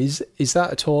compatibility. Is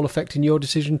that at all affecting your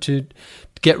decision to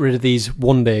get rid of these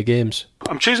one-day games?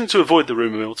 I'm choosing to avoid the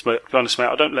rumour mill, to be honest, mate.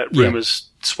 I don't let rumours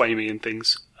sway me in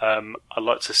things. I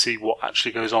like to see what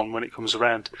actually goes on when it comes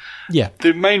around. Yeah.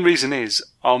 The main reason is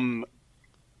I'm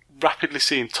rapidly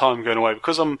seeing time going away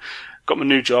because I'm got my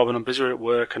new job and I'm busier at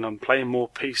work and I'm playing more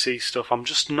PC stuff. I'm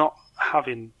just not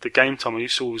having the game time I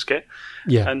used to always get.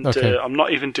 Yeah, and I'm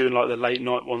not even doing like the late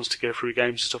night ones to go through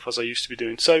games and stuff as I used to be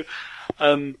doing. So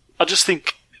I just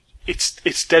think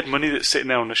it's dead money that's sitting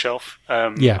there on the shelf.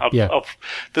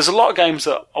 There's a lot of games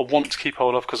that I want to keep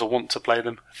hold of because I want to play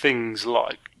them. Things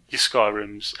like your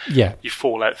Skyrims, your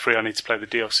Fallout 3, I need to play the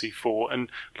DLC for, and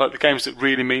like the games that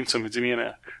really mean something to me,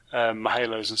 my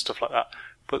Halos and stuff like that.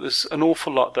 But there's an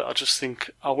awful lot that I just think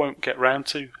I won't get round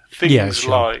to. Things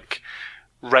like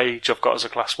Rage I've got as a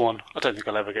Class 1. I don't think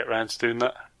I'll ever get round to doing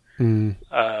that.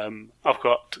 I've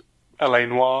got LA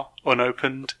Noire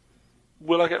unopened.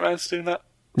 Will I get round to doing that?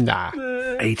 Nah.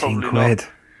 18 quid.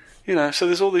 Not. So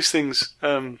there's all these things,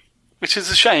 which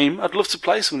is a shame. I'd love to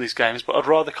play some of these games, but I'd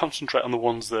rather concentrate on the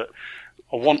ones that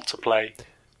I want to play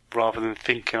rather than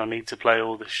thinking I need to play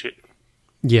all this shit.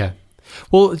 Yeah.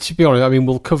 Well, to be honest, I mean,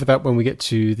 we'll cover that when we get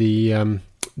to the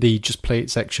Just Play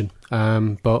It section.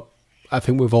 But I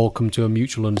think we've all come to a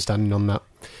mutual understanding on that.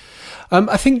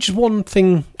 I think just one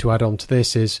thing to add on to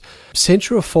this is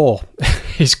Saints Row 4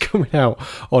 is coming out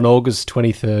on August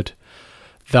 23rd.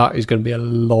 That is going to be a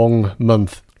long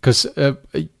month because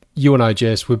you and I,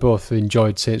 Jace, we both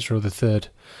enjoyed Saints Row the 3rd.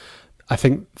 I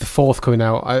think the 4th coming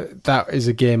out, that is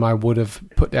a game I would have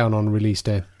put down on release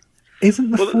day.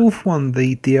 Isn't the 4th one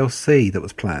the DLC that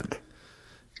was planned?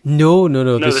 No,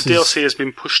 the DLC has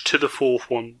been pushed to the 4th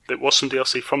one. There was some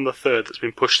DLC from the 3rd that's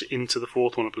been pushed into the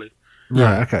 4th one, I believe.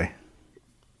 Right, okay.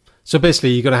 So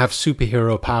basically you're going to have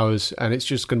superhero powers and it's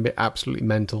just going to be absolutely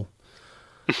mental.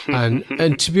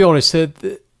 and to be honest,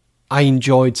 I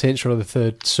enjoyed Saints Row the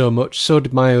Third so much. So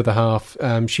did my other half.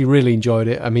 She really enjoyed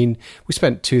it. I mean, we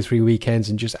spent 2 or 3 weekends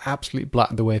and just absolutely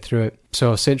blattered the way through it.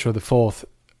 So Saints Row the Fourth,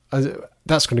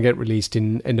 that's going to get released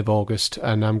in end of August,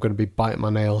 and I'm going to be biting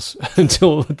my nails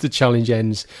until the challenge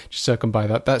ends, just so I can buy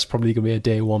that. That's probably going to be a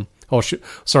day one.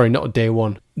 Sorry, not a day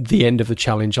one. The end of the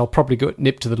challenge. I'll probably go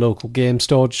nip to the local game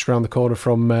store just around the corner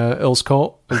from Earl's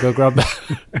Court and go grab that.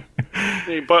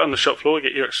 You can buy it on the shop floor,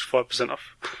 get your extra 5%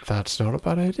 off. That's not a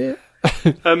bad idea.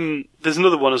 There's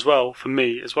another one as well for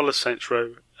me, as well as Saints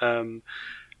Row.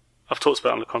 I've talked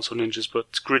about it on the Console Ninjas,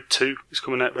 but Grid 2 is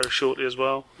coming out very shortly as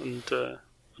well, and I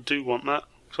do want that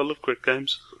because I love Grid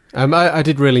games. I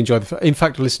did really enjoy in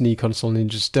fact, I listened to Console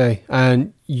Ninjas today,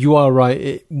 and you are right.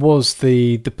 It was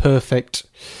the perfect.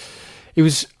 It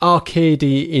was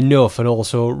arcadey enough and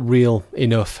also real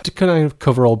enough to kind of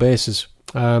cover all bases.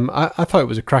 I thought it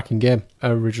was a cracking game,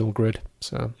 original Grid.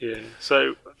 So yeah,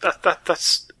 so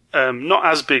that's not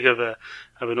as big of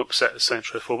an upset as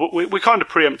Saints Row 4, but we're kind of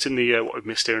preempting what we've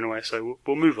missed here in a way. So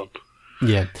we'll move on.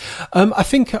 Yeah. I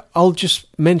think I'll just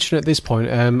mention at this point,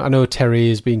 I know Terry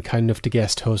has been kind enough to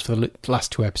guest host for the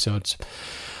last 2 episodes.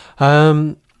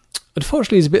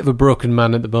 Unfortunately, he's a bit of a broken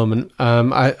man at the moment.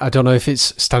 I don't know if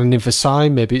it's standing in for Si,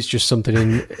 maybe it's just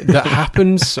something that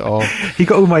happens. Or he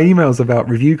got all my emails about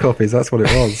review copies, that's what it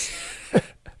was.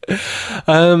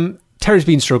 Terry's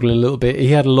been struggling a little bit. He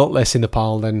had a lot less in the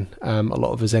pile than a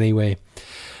lot of us anyway.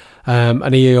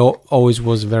 And he always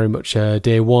was very much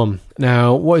day one.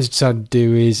 Now, what he's decided to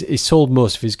do is he sold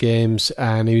most of his games,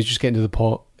 and he was just getting to the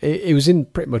point. He was in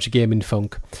pretty much a gaming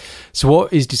funk. So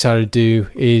what he's decided to do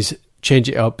is change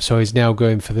it up. So he's now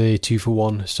going for the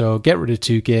 2-for-1. So get rid of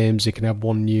 2 games, he can have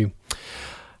 1 new.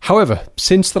 However,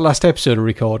 since the last episode I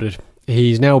recorded,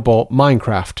 he's now bought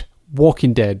Minecraft,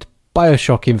 Walking Dead,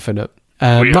 BioShock Infinite. We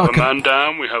have a man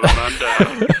down.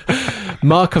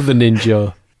 Mark of the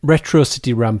Ninja, Retro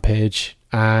City Rampage,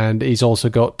 and he's also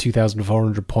got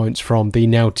 2,400 points from the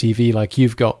Now TV, like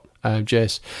you've got,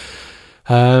 Jace.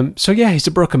 So yeah, he's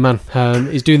a broken man.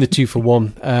 He's doing the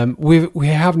 2-for-1. We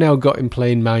have now got him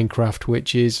playing Minecraft,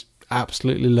 which is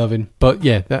absolutely loving. But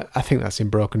yeah, I think that's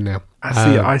him broken now.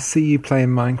 I see you playing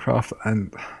Minecraft,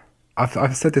 and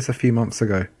I've said this a few months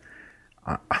ago.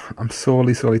 I'm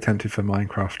sorely tempted for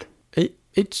Minecraft.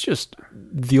 It's just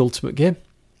the ultimate game.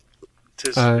 It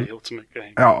is the ultimate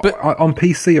game. But on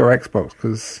PC or Xbox?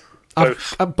 Because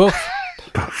both.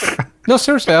 No,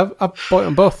 seriously, I've bought it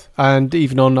on both, and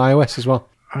even on iOS as well.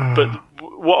 But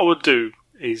what I would do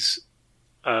is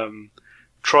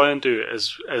try and do it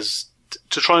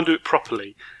to try and do it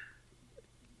properly.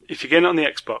 If you're getting it on the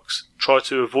Xbox, try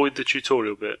to avoid the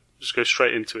tutorial bit. Just go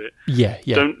straight into it. Yeah.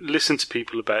 Don't listen to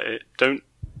people about it. Don't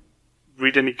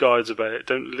read any guides about it.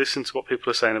 Don't listen to what people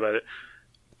are saying about it.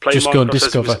 Play just Minecraft go and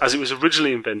discover. as it was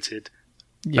originally invented,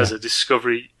 as a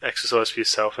discovery exercise for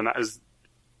yourself, and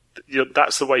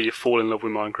that's the way you fall in love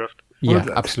with Minecraft. Yeah,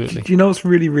 absolutely. Do you know what's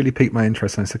really, really piqued my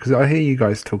interest in this? Because I hear you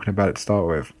guys talking about it to start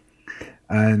with,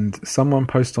 and someone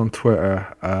posted on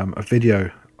Twitter a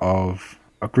video of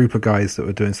a group of guys that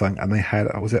were doing something, and they had,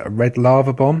 was it a red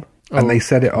lava bomb? And they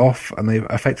set it off, and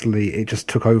it just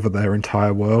took over their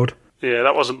entire world. Yeah,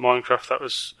 that wasn't Minecraft. That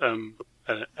was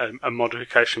a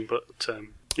modification. But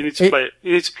you need to play it.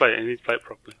 You need to play it. You need to play it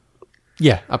properly.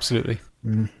 Yeah, absolutely.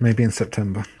 Maybe in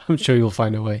September. I'm sure you'll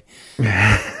find a way.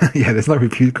 Yeah, there's no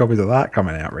reviewed copies of that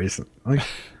coming out recently.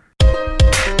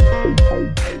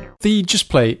 The Just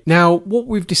Play. Now, what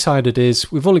we've decided is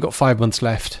we've only got 5 months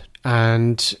left.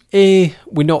 And A,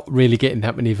 we're not really getting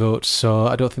that many votes, so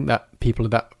I don't think that people are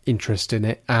that interested in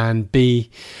it. And B,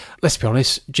 let's be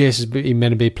honest, Jace has been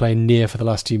meant to be playing Nier for the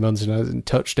last 2 months and hasn't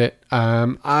touched it.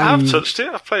 I've touched it.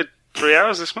 I've played 3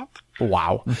 hours this month.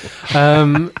 Wow.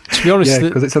 To be honest, yeah,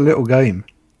 because it's a little game.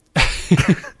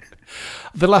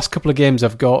 The last couple of games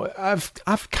I've got,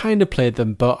 I've kind of played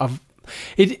them, but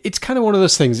it's kind of one of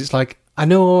those things. It's like, I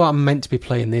know I'm meant to be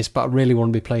playing this, but I really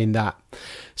want to be playing that.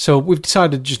 So we've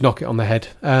decided to just knock it on the head.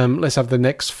 Let's have the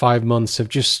next 5 months of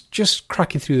just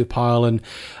cracking through the pile. And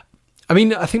I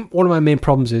mean, I think one of my main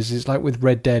problems is like with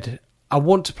Red Dead, I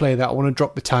want to play that. I want to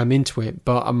drop the time into it,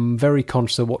 but I'm very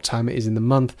conscious of what time it is in the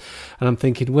month. And I'm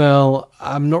thinking, well,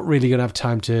 I'm not really going to have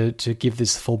time to give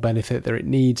this the full benefit that it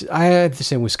needs. I had the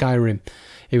same with Skyrim.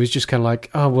 It was just kind of like,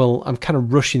 oh, well, I'm kind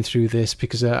of rushing through this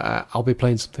because I'll be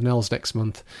playing something else next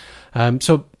month.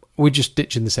 So we're just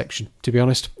ditching the section, to be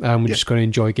honest. We're just going to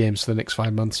enjoy games for the next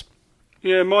 5 months.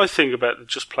 Yeah, my thing about the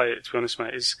Just Play It, to be honest,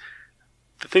 mate, is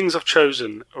the things I've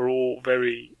chosen are all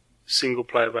very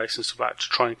single-player based and stuff like that, to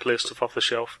try and clear stuff off the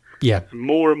shelf. Yeah. And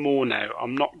more now,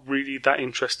 I'm not really that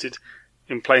interested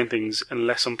in playing things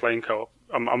unless I'm playing co-op.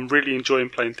 I'm really enjoying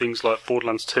playing things like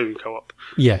Borderlands 2 in co-op,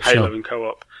 Halo in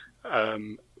co-op,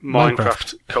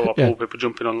 Minecraft co-op, all people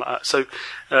jumping on like that. So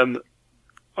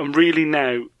I'm really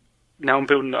now I'm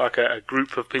building like a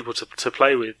group of people to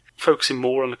play with, focusing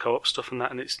more on the co-op stuff and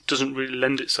that, and it doesn't really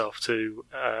lend itself to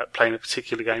playing a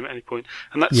particular game at any point.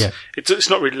 And that's it's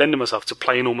not really lending myself to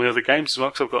playing all my other games as well,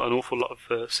 because I've got an awful lot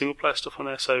of single player stuff on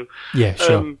there. So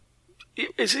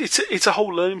it's a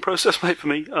whole learning process, mate, for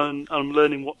me, and I'm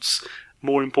learning what's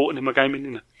more important in my gaming,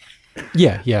 you know.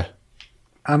 Yeah.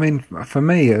 I mean, for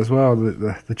me as well,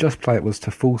 the Just Play It was to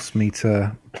force me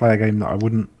to play a game that I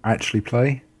wouldn't actually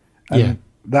play. And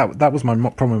that was my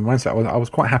problem with mindset. I was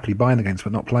quite happily buying the games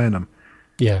but not playing them.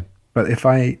 Yeah. But it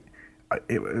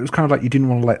was kind of like you didn't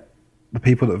want to let the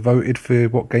people that voted for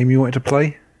what game you wanted to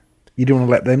play, you didn't want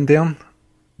to let them down.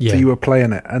 Yeah. So you were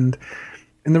playing it. And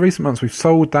in the recent months, we've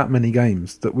sold that many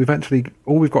games that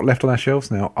all we've got left on our shelves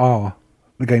now are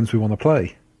the games we want to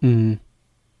play. Mm.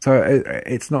 So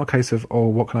it's not a case of,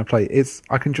 what can I play?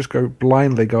 I can just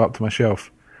blindly go up to my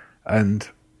shelf and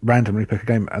randomly pick a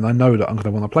game, and I know that I'm going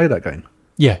to want to play that game.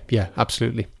 Yeah,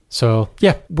 absolutely. So,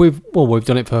 we've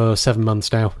done it for 7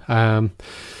 months now.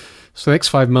 So the next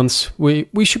 5 months, we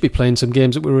should be playing some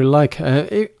games that we really like.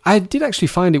 I did actually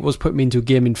find it was putting me into a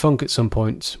gaming funk at some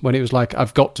point, when it was like,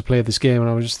 I've got to play this game, and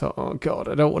I was just thought, oh God,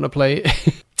 I don't want to play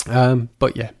it.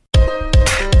 But yeah.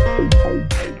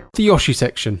 The Yoshi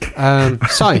section.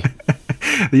 Si.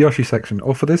 The Yoshi section.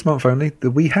 Or for this month only, the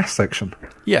We Has section.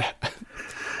 Yeah.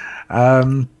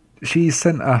 She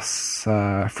sent us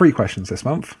 3 questions this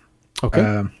month.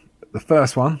 Okay. The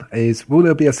first one is, will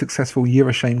there be a successful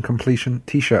Euroshame completion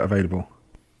t-shirt available?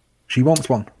 She wants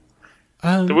one.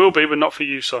 There will be, but not for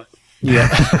you, Si.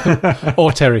 Yeah.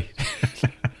 Or Terry.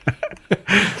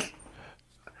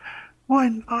 Why?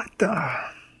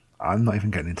 I'm not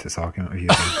even getting into this argument with you.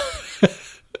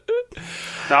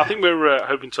 No, I think we're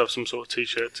hoping to have some sort of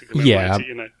t-shirt to give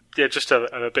away to, just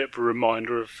a bit of a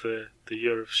reminder of the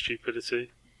year of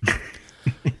stupidity.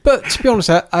 But to be honest,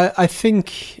 I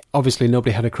think, obviously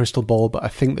nobody had a crystal ball, but I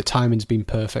think the timing's been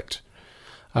perfect.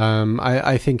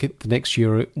 I think the next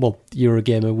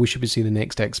Eurogamer, we should be seeing the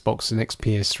next Xbox, the next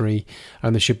PS3,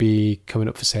 and they should be coming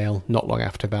up for sale not long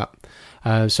after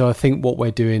that. So I think what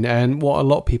we're doing, and what a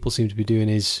lot of people seem to be doing,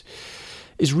 is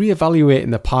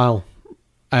reevaluating the pile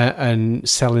and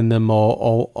selling them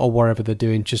or whatever they're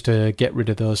doing, just to get rid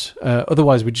of those.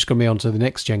 Otherwise, we're just going to be on to the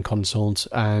next gen consoles,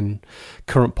 and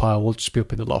current pile will just be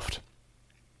up in the loft.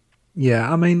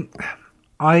 Yeah, I mean,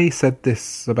 I said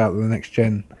this about the next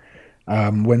gen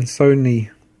when Sony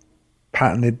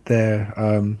patented their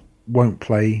won't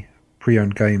play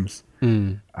pre-owned games. I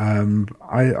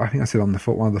think I said on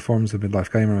one of the forums of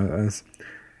Midlife Gamer,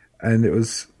 and it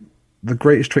was the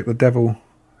greatest trick the devil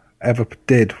ever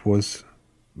did was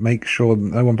make sure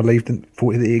no one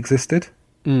thought that he existed.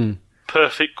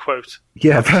 Perfect quote.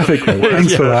 Yeah, perfect quote.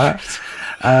 Thanks for that.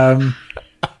 And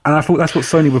I thought that's what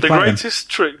Sony were planning. The greatest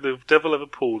trick the devil ever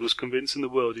pulled was convincing the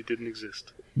world he didn't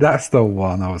exist. That's the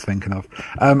one I was thinking of.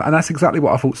 And that's exactly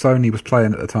what I thought Sony was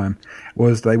playing at the time,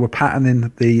 was they were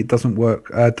patenting the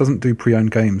doesn't do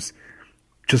pre-owned games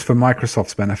just for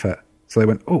Microsoft's benefit. So they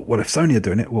went, if Sony are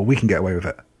doing it, well, we can get away with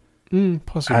it.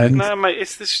 Possibly. No, mate,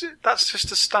 that's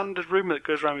just a standard rumour that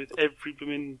goes around with every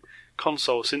blooming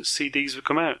console since CDs have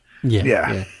come out.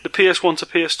 Yeah. The PS1 to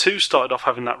PS2 started off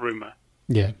having that rumour.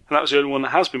 Yeah. And that was the only one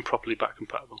that has been properly back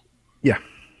compatible. Yeah.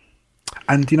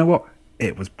 And you know what?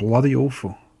 It was bloody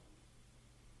awful.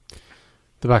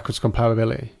 The backwards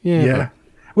compatibility. Yeah.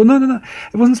 Well, no.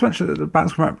 It wasn't so much that the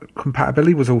backwards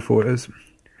compatibility was awful. It was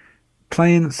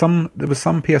playing there was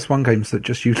some PS1 games that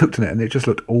just, you looked at it and it just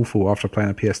looked awful after playing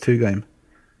a PS2 game.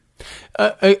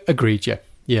 Agreed, yeah.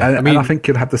 Yeah. And I think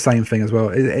you'll have the same thing as well.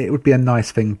 It would be a nice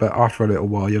thing, but after a little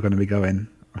while you're going to be going,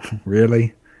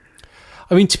 really?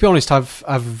 I mean, to be honest, I've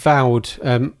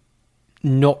vowed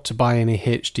not to buy any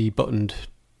HD buttoned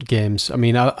games. I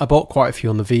mean, I bought quite a few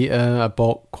on the Vita, I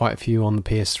bought quite a few on the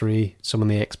PS3, some on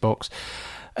the Xbox.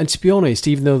 And to be honest,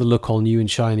 even though they look all new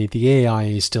and shiny, the AI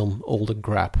is still old and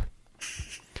crap.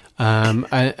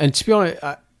 And to be honest,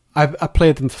 I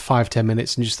played them for 5-10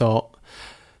 minutes and just thought,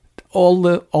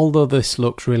 although this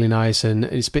looks really nice and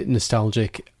it's a bit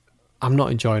nostalgic, I'm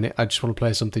not enjoying it. I just want to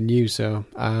play something new. So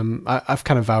I've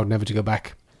kind of vowed never to go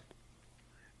back.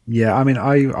 Yeah, I mean,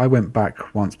 I went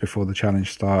back once before the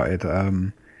challenge started,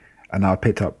 and I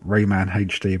picked up Rayman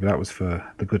HD, but that was for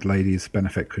the good lady's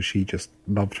benefit because she just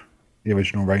loved the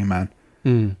original Rayman.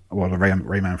 Well, the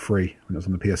Rayman 3 when it was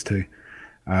on the PS2.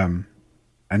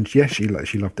 And yeah, she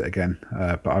loved it again.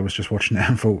 But I was just watching it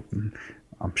and thought,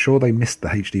 I'm sure they missed the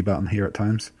HD button here at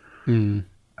times.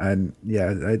 And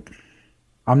yeah,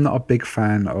 I'm not a big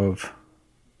fan of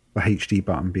the HD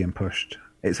button being pushed.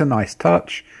 It's a nice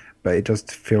touch, but it does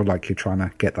feel like you're trying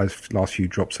to get those last few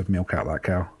drops of milk out of that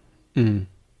cow. Unless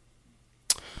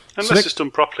it's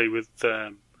done properly with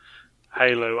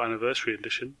Halo Anniversary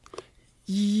Edition.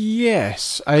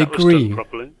 Yes, I agree. Was done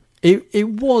properly. It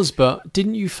was, but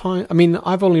didn't you find... I mean,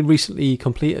 I've only recently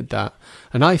completed that,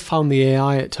 and I found the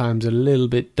AI at times a little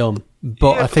bit dumb.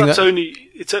 But I think it's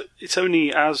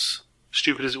only as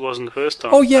stupid as it was in the first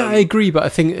time. Oh yeah, I agree, but I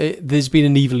think there's been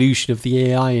an evolution of the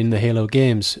AI in the Halo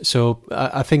games. So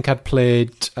I think I'd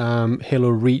played Halo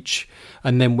Reach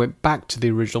and then went back to the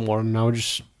original one, and I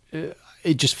was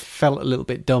it just felt a little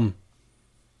bit dumb.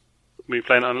 Were you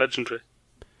playing it on Legendary?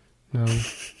 No.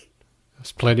 I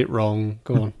just played it wrong.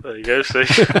 Go on. There you go, see.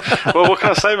 Well, what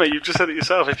can I say, mate? You've just said it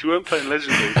yourself. If you weren't playing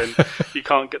Legendary, then you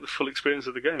can't get the full experience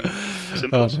of the game.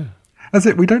 Simple. Oh, that's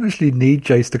it. We don't actually need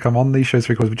Jace to come on these shows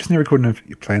because we just need recording of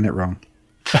you playing it wrong.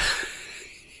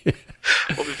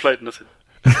 What we played, nothing.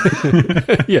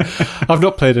 Yeah, I've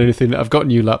not played anything. I've got a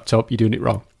new laptop. You're doing it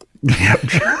wrong. Yep.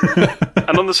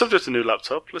 And on the subject of new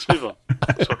laptop, let's move on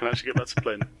so I can actually get back to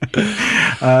playing.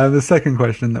 The second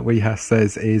question that we have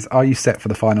says is, are you set for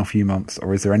the final few months,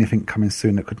 or is there anything coming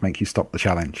soon that could make you stop the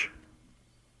challenge?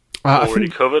 Already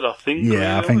covered, I think.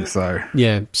 Yeah, I think so.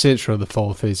 Yeah, Saints Row the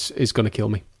 4th is going to kill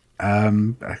me.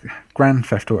 Grand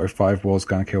Theft Auto 5 was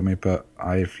going to kill me, but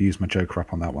I've used my Joker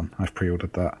up on that one. I've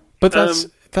pre-ordered that. But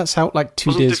that's out like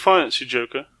 2 days. Wasn't Defiance your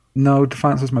Joker? No,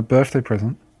 Defiance was my birthday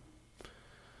present.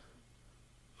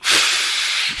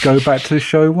 Go back to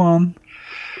show 1.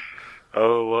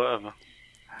 Oh, whatever.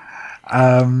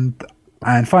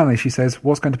 And finally, she says,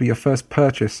 what's going to be your first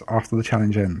purchase after the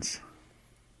challenge ends?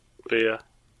 Beer.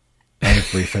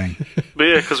 Everything.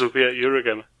 Beer, because we'll be at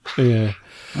Eurogamer. Yeah.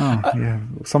 Oh, yeah.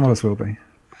 Some of us will be.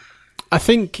 I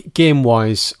think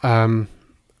game-wise, I'm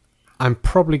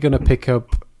probably going to pick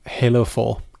up Halo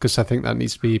 4, because I think that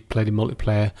needs to be played in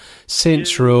multiplayer.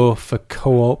 Saints Row for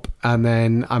co-op, and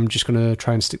then I'm just going to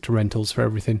try and stick to rentals for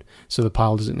everything, so the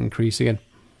pile doesn't increase again.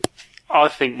 I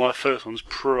think my first one's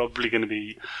probably going to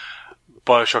be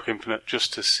Bioshock Infinite,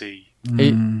 just to see.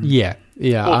 Yeah.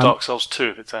 Or Dark Souls 2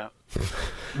 if it's out.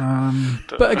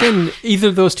 But again, either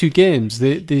of those two games,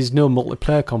 there's no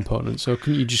multiplayer component, so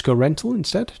couldn't you just go rental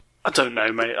instead? I don't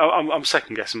know, mate. I'm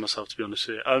second guessing myself, to be honest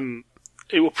with you.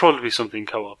 It will probably be something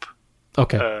co-op.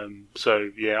 Okay.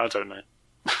 So yeah, I don't know.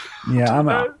 Yeah, I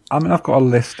mean, I've got a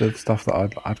list of stuff that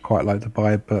I'd quite like to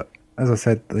buy, but as I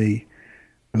said, the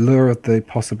lure of the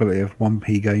possibility of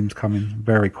 1P games coming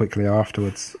very quickly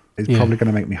afterwards is probably going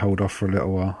to make me hold off for a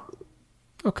little while.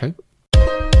 Okay.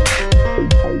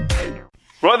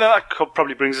 Right, then that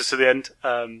probably brings us to the end.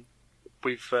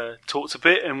 We've talked a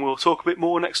bit, and we'll talk a bit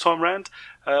more next time round.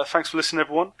 Thanks for listening,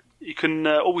 everyone. You can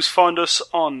always find us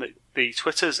on the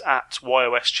Twitters at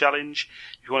YOS Challenge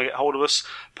if you want to get hold of us.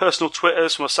 Personal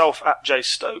Twitters, myself at Jay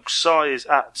Stokes, Si is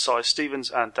at Si Stevens,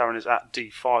 and Darren is at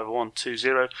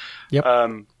D5120. Yep.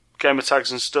 Gamer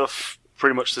tags and stuff,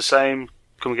 pretty much the same.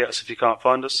 Come and get us if you can't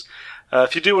find us.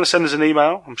 If you do want to send us an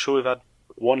email, I'm sure we've had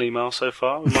one email so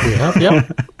far. We have, yeah.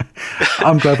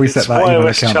 I'm glad we set that email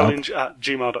account up.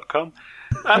 yoschallenge@gmail.com.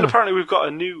 And apparently we've got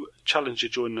a new challenger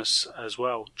joining us as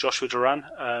well, Joshua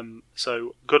Duran.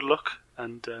 So good luck,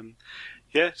 and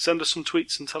send us some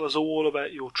tweets and tell us all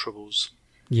about your troubles.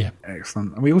 Yeah.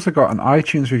 Excellent. And we also got an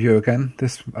iTunes review again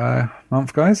this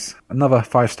month, guys. Another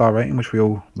 5-star rating, which we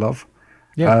all love.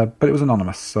 Yeah. But it was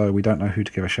anonymous, so we don't know who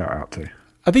to give a shout out to.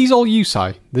 Are these all you,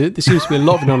 Si? There seems to be a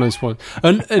lot of anonymous ones.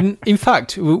 And in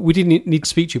fact, we didn't need to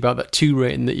speak to you about that 2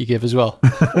 rating that you gave as well.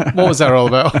 What was that all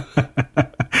about?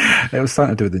 It was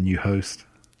something to do with the new host.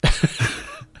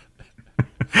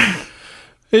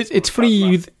 It's funny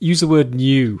you use the word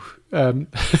new. It's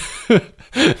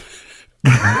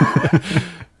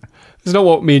not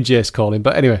what me and Jace call him,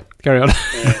 but anyway, carry on.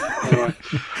 Anyway.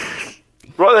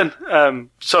 Right then,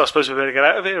 so I suppose we better get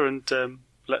out of here and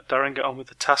let Darren get on with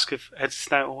the task of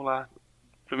editing out all our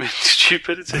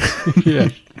stupidities. Yeah.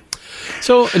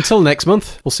 So until next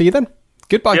month, we'll see you then.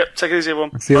 Goodbye. Yep, take it easy,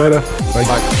 everyone. See you later. Bye.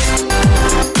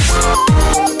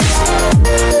 Bye.